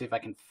 I'll see if I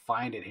can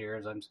find it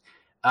here.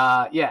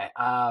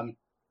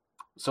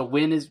 So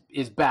Wynn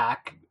is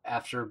back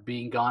after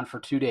being gone for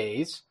 2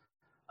 days.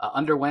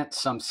 Underwent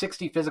some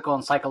 60 physical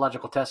and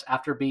psychological tests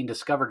after being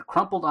discovered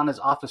crumpled on his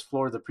office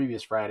floor the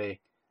previous Friday,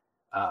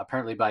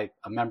 apparently by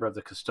a member of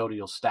the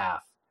custodial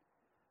staff.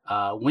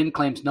 Wynn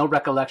claims no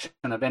recollection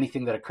of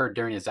anything that occurred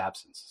during his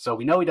absence. So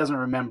we know he doesn't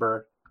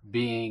remember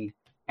being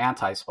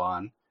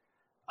anti-Spawn.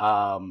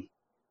 Don't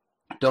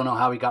know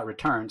how he got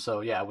returned. So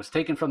it was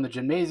taken from the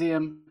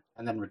gymnasium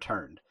and then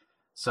returned.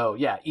 So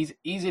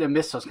easy to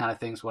miss those kind of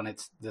things when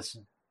it's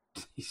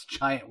these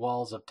giant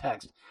walls of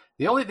text.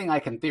 The only thing I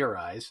can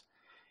theorize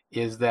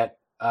is that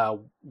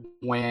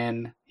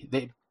when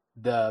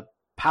the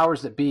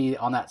powers that be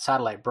on that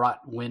satellite brought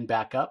Wynn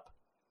back up,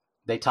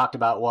 they talked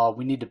about, well,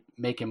 we need to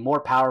make him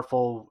more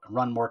powerful,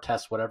 run more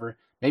tests, whatever.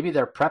 Maybe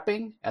they're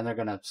prepping and they're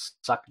going to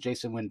suck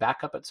Jason Wynn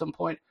back up at some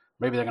point.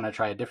 Maybe they're going to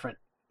try a different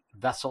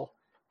vessel.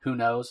 Who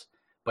knows?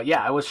 But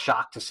I was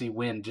shocked to see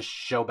Wynn just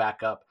show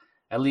back up.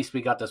 At least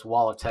we got this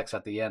wall of text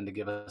at the end to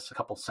give us a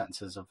couple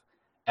sentences of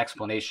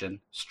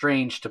explanation.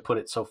 Strange to put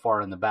it so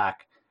far in the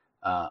back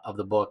of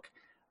the book.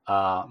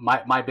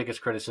 My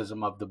biggest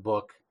criticism of the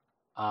book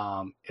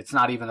It's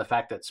not even the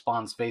fact that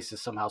Spawn's face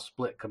is somehow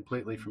split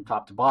completely from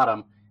top to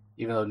bottom,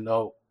 even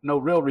though no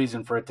real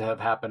reason for it to have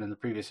happened in the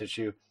previous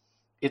issue.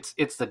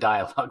 It's the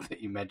dialogue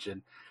that you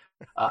mentioned.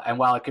 And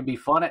while it can be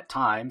fun at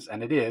times,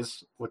 and it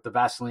is, with the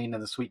Vaseline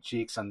and the sweet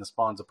cheeks and the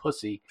Spawn's a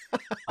pussy,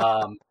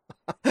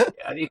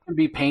 it can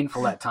be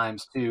painful at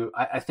times too.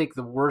 I think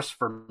the worst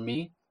for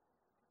me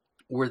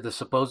were the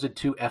supposed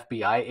 2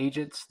 FBI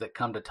agents that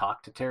come to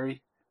talk to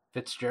Terry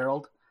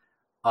Fitzgerald,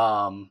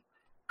 calling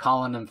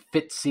him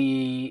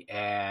Fitzy,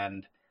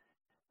 and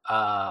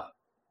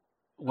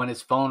when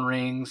his phone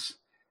rings,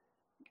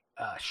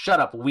 shut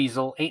up,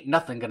 Weasel. Ain't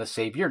nothing gonna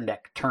save your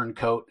neck,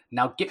 turncoat.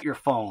 Now get your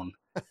phone.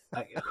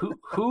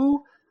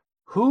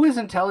 Who is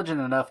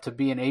intelligent enough to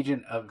be an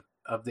agent of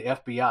the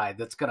FBI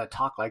that's gonna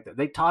talk like that?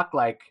 They talk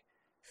like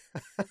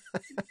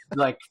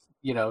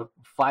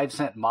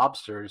 5-cent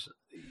mobsters,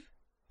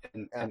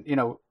 and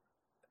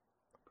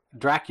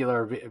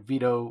Dracula,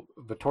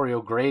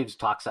 Vittorio Graves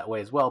talks that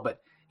way as well, but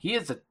he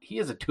is a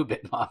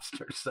 2-bit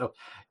mobster, so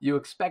you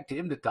expect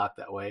him to talk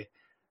that way,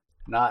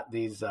 not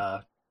these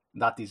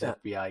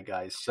FBI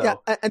guys. So yeah,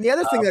 and the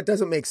other thing that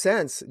doesn't make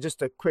sense, just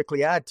to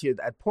quickly add to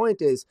that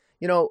point, is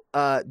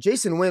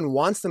Jason Wynn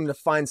wants them to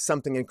find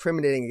something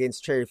incriminating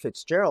against Terry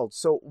Fitzgerald.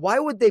 So why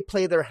would they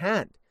play their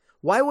hand?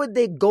 Why would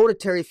they go to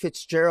Terry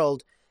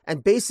Fitzgerald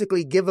and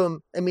basically give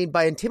him? I mean,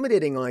 by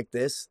intimidating like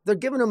this, they're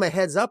giving him a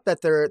heads up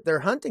that they're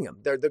hunting him.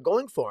 They're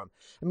going for him.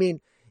 I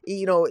mean,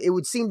 it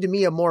would seem to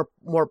me a more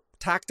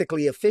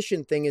tactically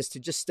efficient thing is to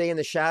just stay in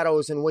the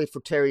shadows and wait for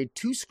Terry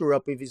to screw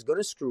up if he's going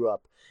to screw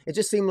up. It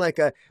just seemed like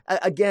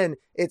again,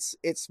 it's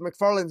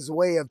McFarlane's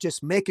way of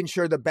just making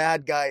sure the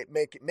bad guy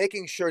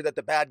making sure that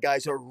the bad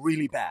guys are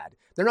really bad.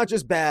 They're not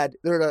just bad.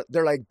 They're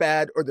like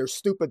bad, or ththey're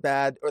stupid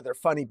bad, or they're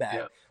funny bad,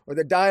 yeah. Or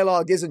the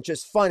dialogue isn't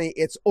just funny.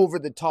 It's over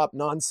the top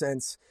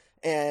nonsense,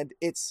 and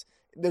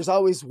there's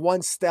always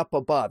one step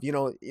above.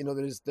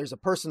 There's a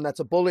person that's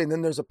a bully, and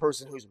then there's a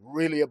person who's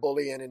really a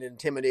bully and an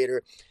intimidator.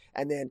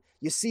 And then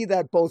you see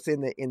that both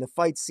in the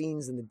fight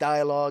scenes and the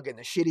dialogue and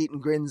the shit-eating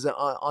grins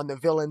on the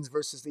villains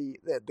versus the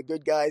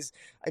good guys.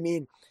 I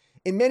mean,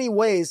 in many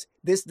ways,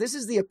 this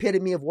is the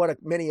epitome of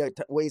what many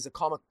ways a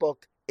comic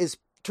book is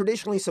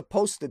traditionally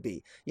supposed to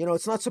be.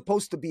 It's not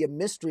supposed to be a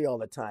mystery all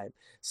the time.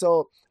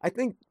 So I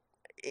think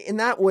in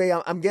that way,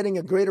 I'm getting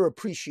a greater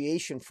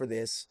appreciation for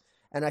this.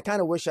 And I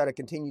kind of wish I'd have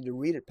continued to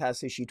read it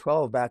past issue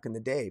 12 back in the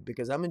day,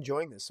 because I'm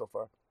enjoying this so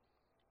far.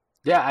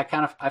 Yeah,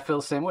 I feel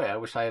the same way. I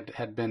wish I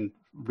had been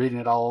reading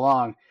it all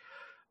along.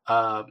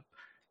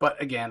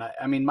 But again,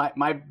 I mean,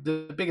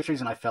 the biggest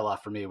reason I fell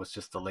off for me was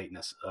just the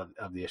lateness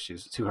of the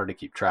issues. It's too hard to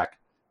keep track.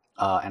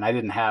 And I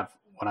didn't have,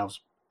 when I was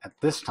at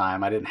this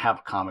time, I didn't have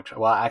a comic shop.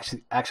 Well,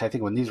 actually, I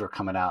think when these were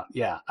coming out,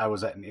 yeah, I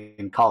was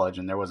in college,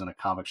 and there wasn't a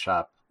comic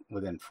shop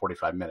within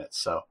 45 minutes.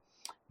 So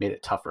made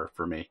it tougher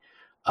for me.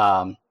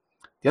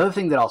 The other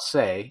thing that I'll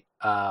say,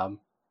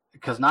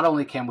 because not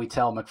only can we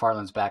tell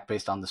McFarlane's back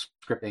based on the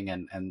scripting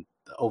and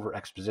the over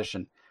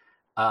exposition,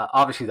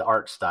 obviously the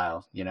art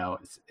style,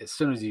 as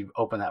soon as you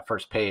open that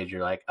first page,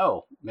 you're like,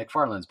 oh,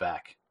 McFarlane's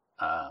back.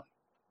 And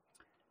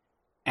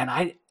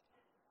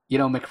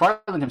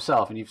McFarlane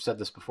himself, and you've said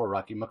this before,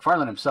 Rocky,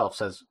 McFarlane himself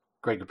says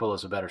Greg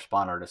Capullo's a better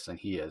Spawn artist than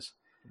he is.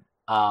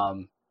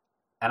 And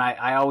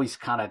I always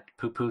kind of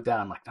poo-pooed that.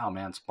 I'm like, oh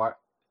man,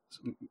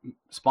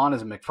 Spawn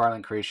is a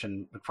McFarlane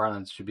creation.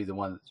 McFarlane should be the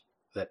one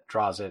that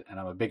draws it. And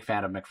I'm a big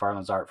fan of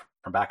McFarlane's art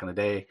from back in the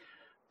day,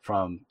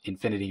 from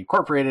Infinity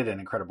Incorporated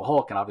and Incredible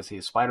Hulk, and obviously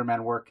his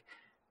Spider-Man work.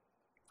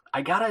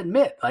 I gotta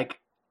admit,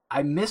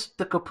 I missed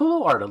the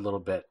Capullo art a little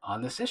bit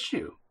on this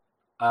issue.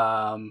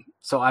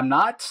 So I'm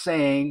not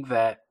saying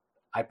that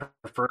I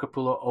prefer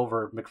Capullo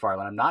over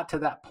McFarlane. I'm not to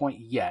that point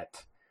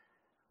yet,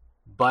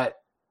 but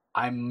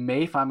I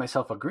may find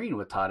myself agreeing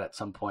with Todd at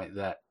some point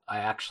that I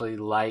actually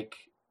like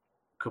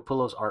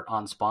Capullo's art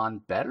on Spawn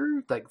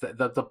better. Like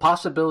the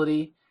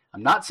possibility,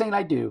 I'm not saying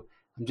I do,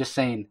 I'm just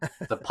saying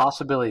the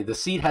possibility, the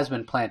seed has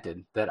been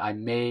planted that I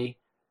may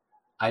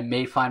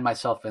find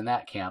myself in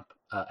that camp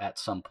at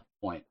some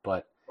point.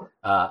 But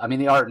I mean,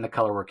 the art and the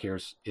color work here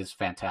is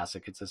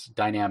fantastic. It's as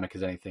dynamic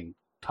as anything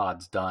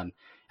Todd's done.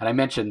 And I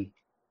mentioned,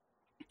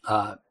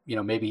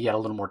 maybe he had a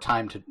little more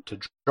time to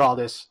draw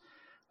this.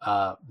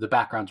 The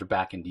backgrounds are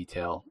back in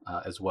detail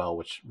as well,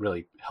 which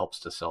really helps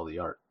to sell the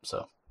art.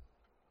 So.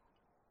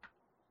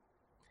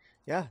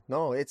 Yeah,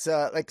 no, it's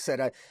like I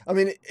said, I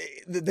mean,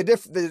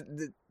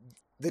 the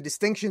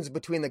distinctions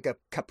between the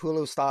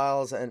Capullo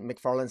styles and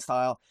McFarlane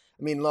style.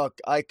 I mean, look,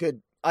 I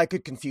could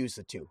confuse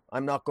the two.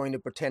 I'm not going to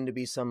pretend to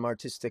be some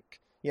artistic,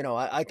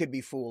 I could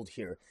be fooled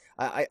here.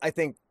 I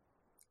think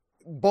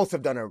both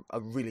have done a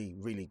really,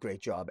 really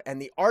great job.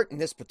 And the art in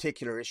this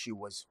particular issue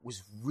was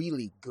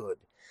really good.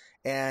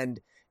 And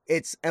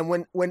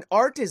when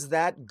art is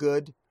that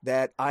good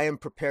that I am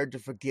prepared to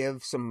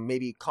forgive some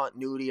maybe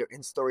continuity or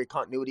in-story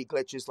continuity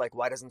glitches, like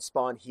why doesn't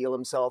Spawn heal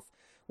himself?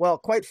 Well,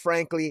 quite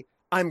frankly,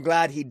 I'm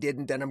glad he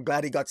didn't, and I'm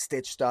glad he got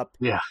stitched up.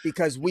 Yeah.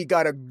 Because we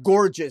got a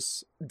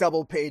gorgeous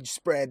double-page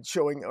spread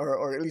showing,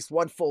 or at least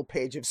one full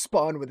page of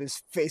Spawn with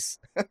his face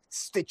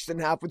stitched in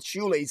half with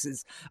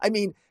shoelaces. I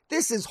mean,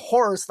 this is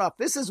horror stuff.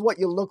 This is what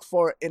you look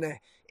for in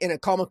a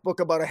comic book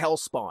about a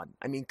hellspawn.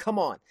 I mean, come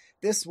on.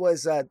 This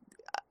was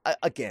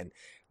again,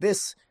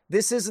 this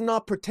is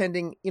not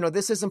pretending.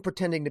 This isn't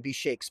pretending to be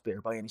Shakespeare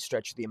by any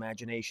stretch of the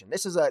imagination.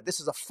 This is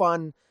a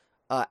fun,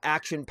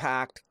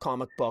 action-packed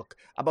comic book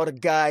about a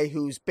guy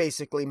who's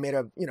basically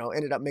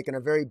ended up making a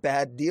very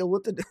bad deal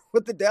with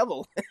the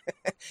devil,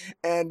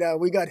 and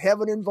we got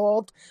heaven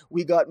involved,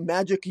 we got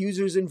magic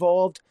users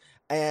involved,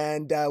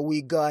 and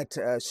we got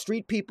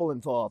street people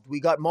involved, we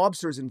got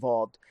mobsters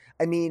involved.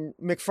 I mean,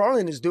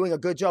 McFarlane is doing a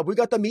good job. We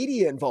got the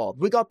media involved,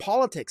 we got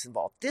politics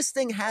involved. This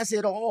thing has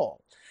it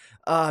all.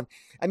 I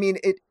mean,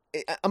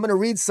 I'm going to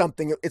read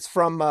something. It's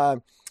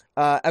from.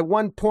 At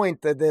one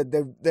point,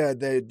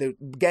 the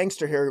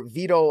gangster here,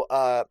 Vito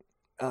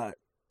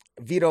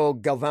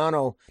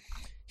Galvano,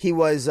 he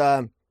was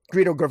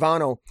Guido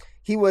Gravano.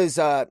 He was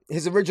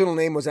his original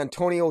name was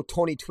Antonio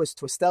Tony Twist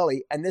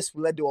Twistelli, and this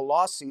led to a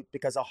lawsuit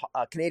because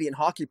a Canadian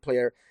hockey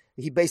player.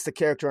 He based the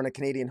character on a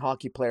Canadian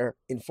hockey player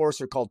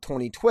enforcer called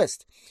Tony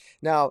Twist.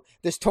 Now,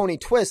 this Tony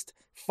Twist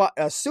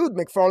sued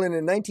McFarlane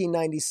in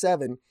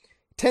 1997.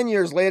 10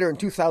 years later, in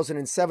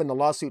 2007, the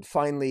lawsuit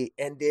finally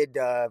ended.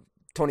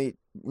 Tony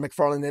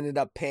McFarlane ended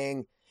up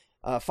paying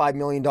 $5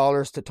 million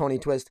to Tony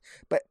Twist.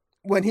 But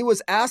when he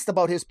was asked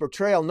about his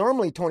portrayal,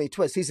 normally Tony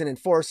Twist, he's an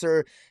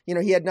enforcer.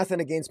 He had nothing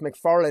against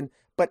McFarlane.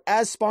 But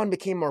as Spawn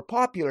became more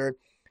popular,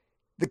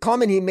 the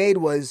comment he made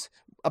was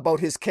about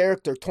his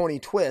character, Tony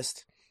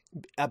Twist,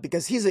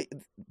 because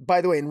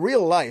by the way, in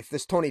real life,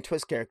 this Tony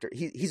Twist character,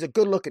 he's a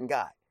good-looking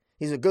guy.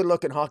 He's a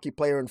good-looking hockey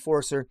player,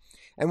 enforcer.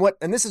 And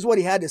this is what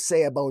he had to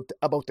say about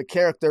the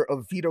character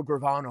of Vito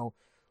Gravano,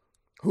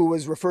 who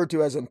was referred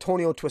to as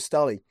Antonio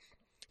Twistelli.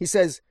 He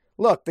says,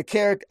 look,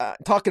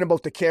 talking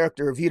about the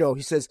character of Vito,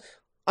 he says,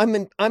 I'm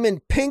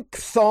in pink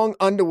thong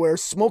underwear,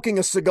 smoking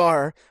a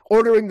cigar,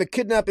 ordering the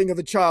kidnapping of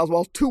a child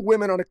while two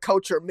women on a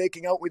couch are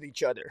making out with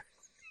each other.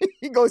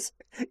 He goes,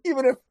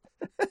 even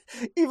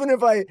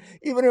if I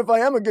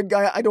am a good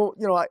guy, I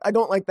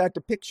don't like that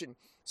depiction.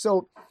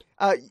 So,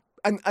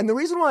 and the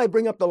reason why I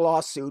bring up the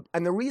lawsuit,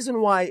 and the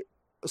reason why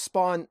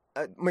Spawn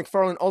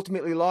McFarlane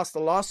ultimately lost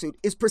the lawsuit,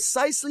 is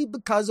precisely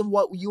because of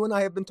what you and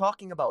I have been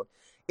talking about.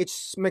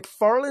 It's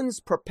McFarlane's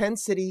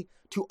propensity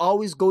to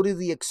always go to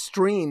the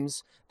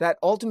extremes that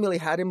ultimately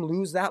had him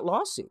lose that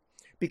lawsuit,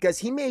 because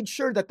he made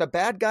sure that the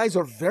bad guys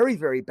are very,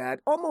 very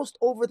bad, almost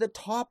over the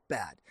top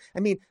bad. I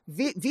mean,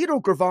 Vito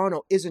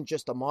Gravano isn't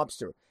just a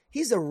mobster;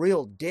 he's a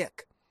real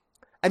dick.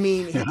 I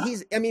mean,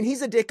 he's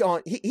a dick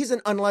he's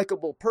an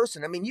unlikable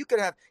person. I mean,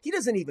 he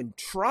doesn't even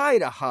try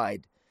to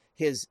hide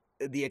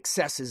the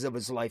excesses of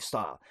his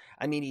lifestyle.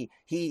 I mean,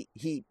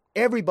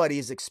 everybody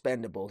is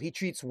expendable. He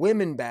treats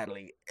women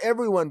badly,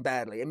 everyone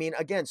badly. I mean,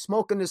 again,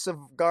 smoking a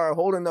cigar,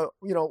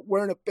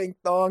 wearing a pink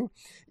thong,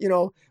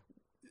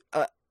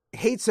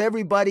 hates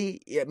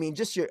everybody. I mean,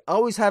 you're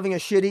always having a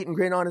shit-eating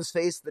grin on his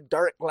face, the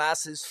dark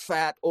glasses,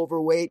 fat,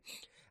 overweight.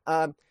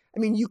 I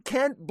mean, you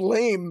can't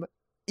blame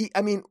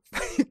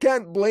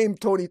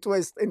Tony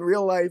Twist in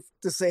real life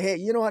to say, hey,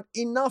 you know what,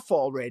 enough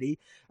already.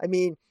 I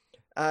mean,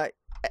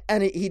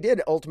 and he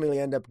did ultimately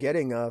end up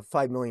getting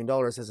 $5 million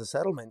as a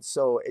settlement.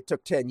 So it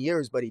took 10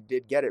 years, but he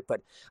did get it.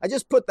 But I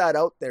just put that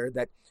out there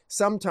that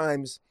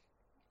sometimes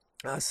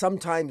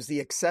the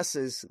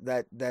excesses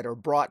that are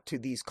brought to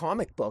these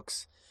comic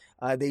books,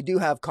 they do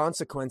have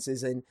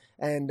consequences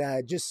and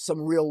just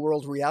some real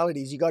world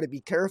realities. You got to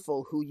be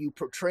careful who you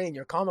portray in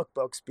your comic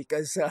books,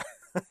 because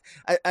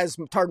as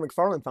Todd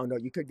McFarlane found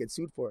out, you could get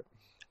sued for it.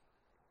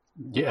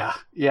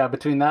 Yeah.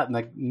 Between that and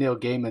the Neil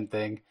Gaiman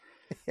thing.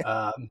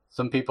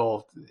 Some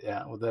people,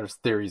 there's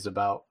theories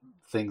about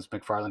things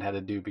McFarlane had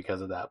to do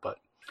because of that, but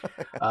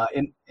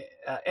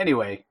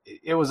anyway,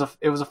 it was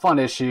a fun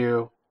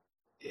issue,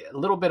 a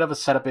little bit of a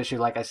setup issue,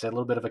 like I said, a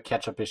little bit of a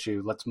catch-up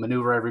issue. Let's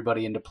maneuver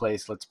everybody into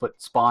place. Let's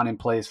put Spawn in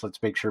place.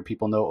 Let's make sure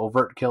people know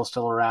Overtkill's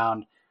still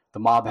around. The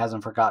mob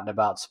hasn't forgotten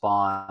about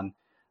Spawn,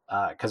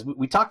 because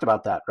we talked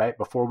about that right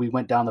before we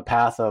went down the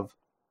path of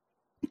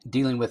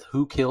dealing with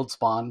who killed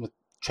Spawn with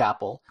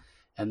Chapel.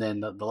 And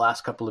then the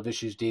last couple of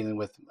issues dealing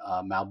with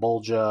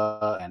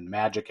Malbolgia and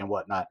magic and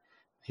whatnot.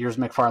 Here's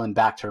McFarlane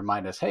back to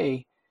remind us,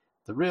 hey,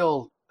 the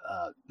real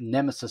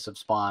nemesis of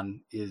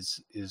Spawn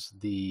is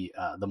the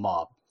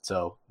mob.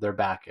 So they're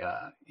back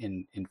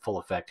in full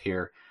effect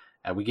here.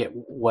 We get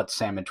what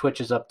Sam and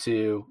Twitch is up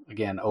to.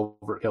 Again,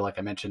 Overtkill, like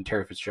I mentioned,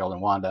 Terry Fitzgerald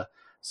and Wanda.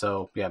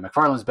 So yeah,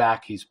 McFarlane's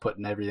back. He's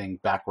putting everything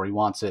back where he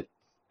wants it,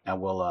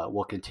 and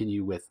we'll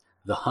continue with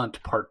The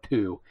Hunt Part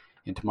 2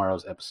 in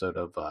tomorrow's episode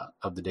of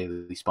the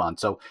Daily Spawn.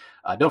 So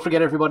don't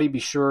forget, everybody, be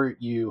sure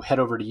you head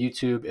over to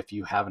YouTube if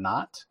you have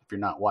not. If you're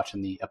not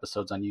watching the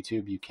episodes on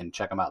YouTube, you can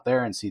check them out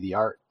there and see the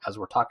art as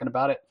we're talking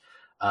about it.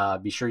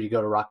 Be sure you go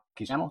to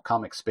Rocky's channel,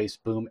 Comic Space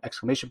Boom !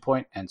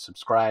 And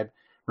subscribe.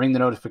 Ring the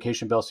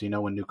notification bell so you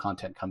know when new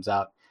content comes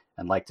out,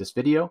 and like this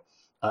video.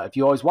 If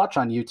you always watch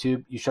on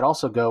YouTube, you should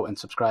also go and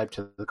subscribe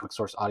to the Comic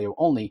Source audio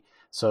only.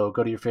 So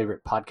go to your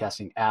favorite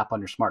podcasting app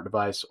on your smart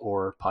device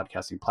or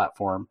podcasting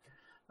platform,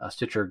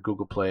 Stitcher,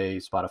 Google Play,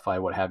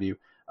 Spotify, what have you,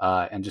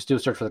 and just do a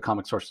search for the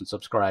Comic Source and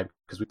subscribe,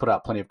 because we put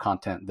out plenty of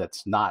content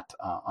that's not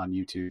on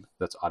YouTube,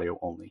 that's audio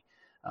only,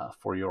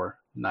 for your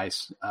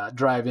nice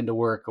drive into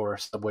work or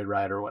subway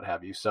ride or what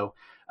have you. So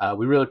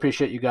we really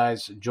appreciate you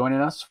guys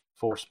joining us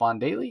for Spawn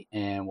Daily,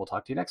 and we'll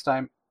talk to you next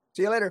time.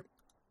 See you later.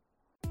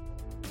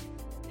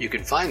 You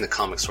can find the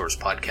Comic Source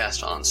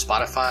podcast on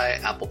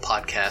Spotify, Apple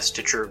Podcasts,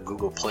 Stitcher,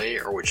 Google Play,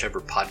 or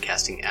whichever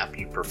podcasting app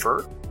you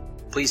prefer.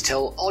 Please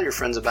tell all your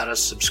friends about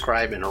us,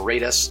 subscribe, and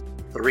rate us.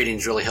 The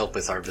ratings really help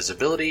with our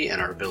visibility and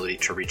our ability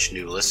to reach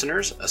new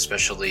listeners,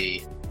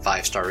 especially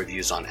 5-star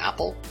reviews on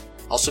Apple.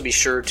 Also be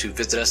sure to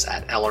visit us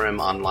at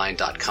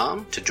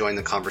lrmonline.com to join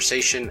the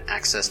conversation,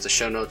 access the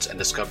show notes, and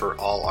discover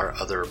all our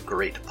other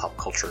great pop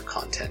culture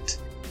content.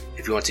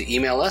 If you want to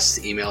email us,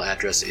 the email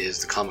address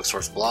is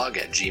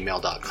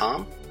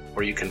thecomicsourceblog@gmail.com,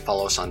 or you can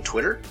follow us on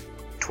Twitter,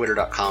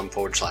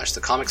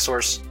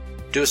 twitter.com/thecomicsource.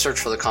 Do a search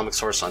for The Comic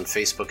Source on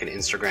Facebook and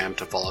Instagram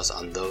to follow us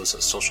on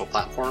those social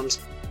platforms.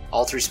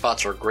 All 3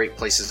 spots are great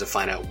places to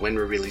find out when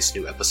we release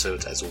new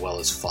episodes, as well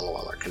as follow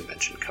all our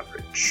convention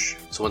coverage.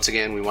 So once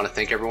again, we want to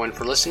thank everyone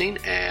for listening,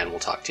 and we'll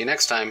talk to you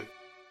next time.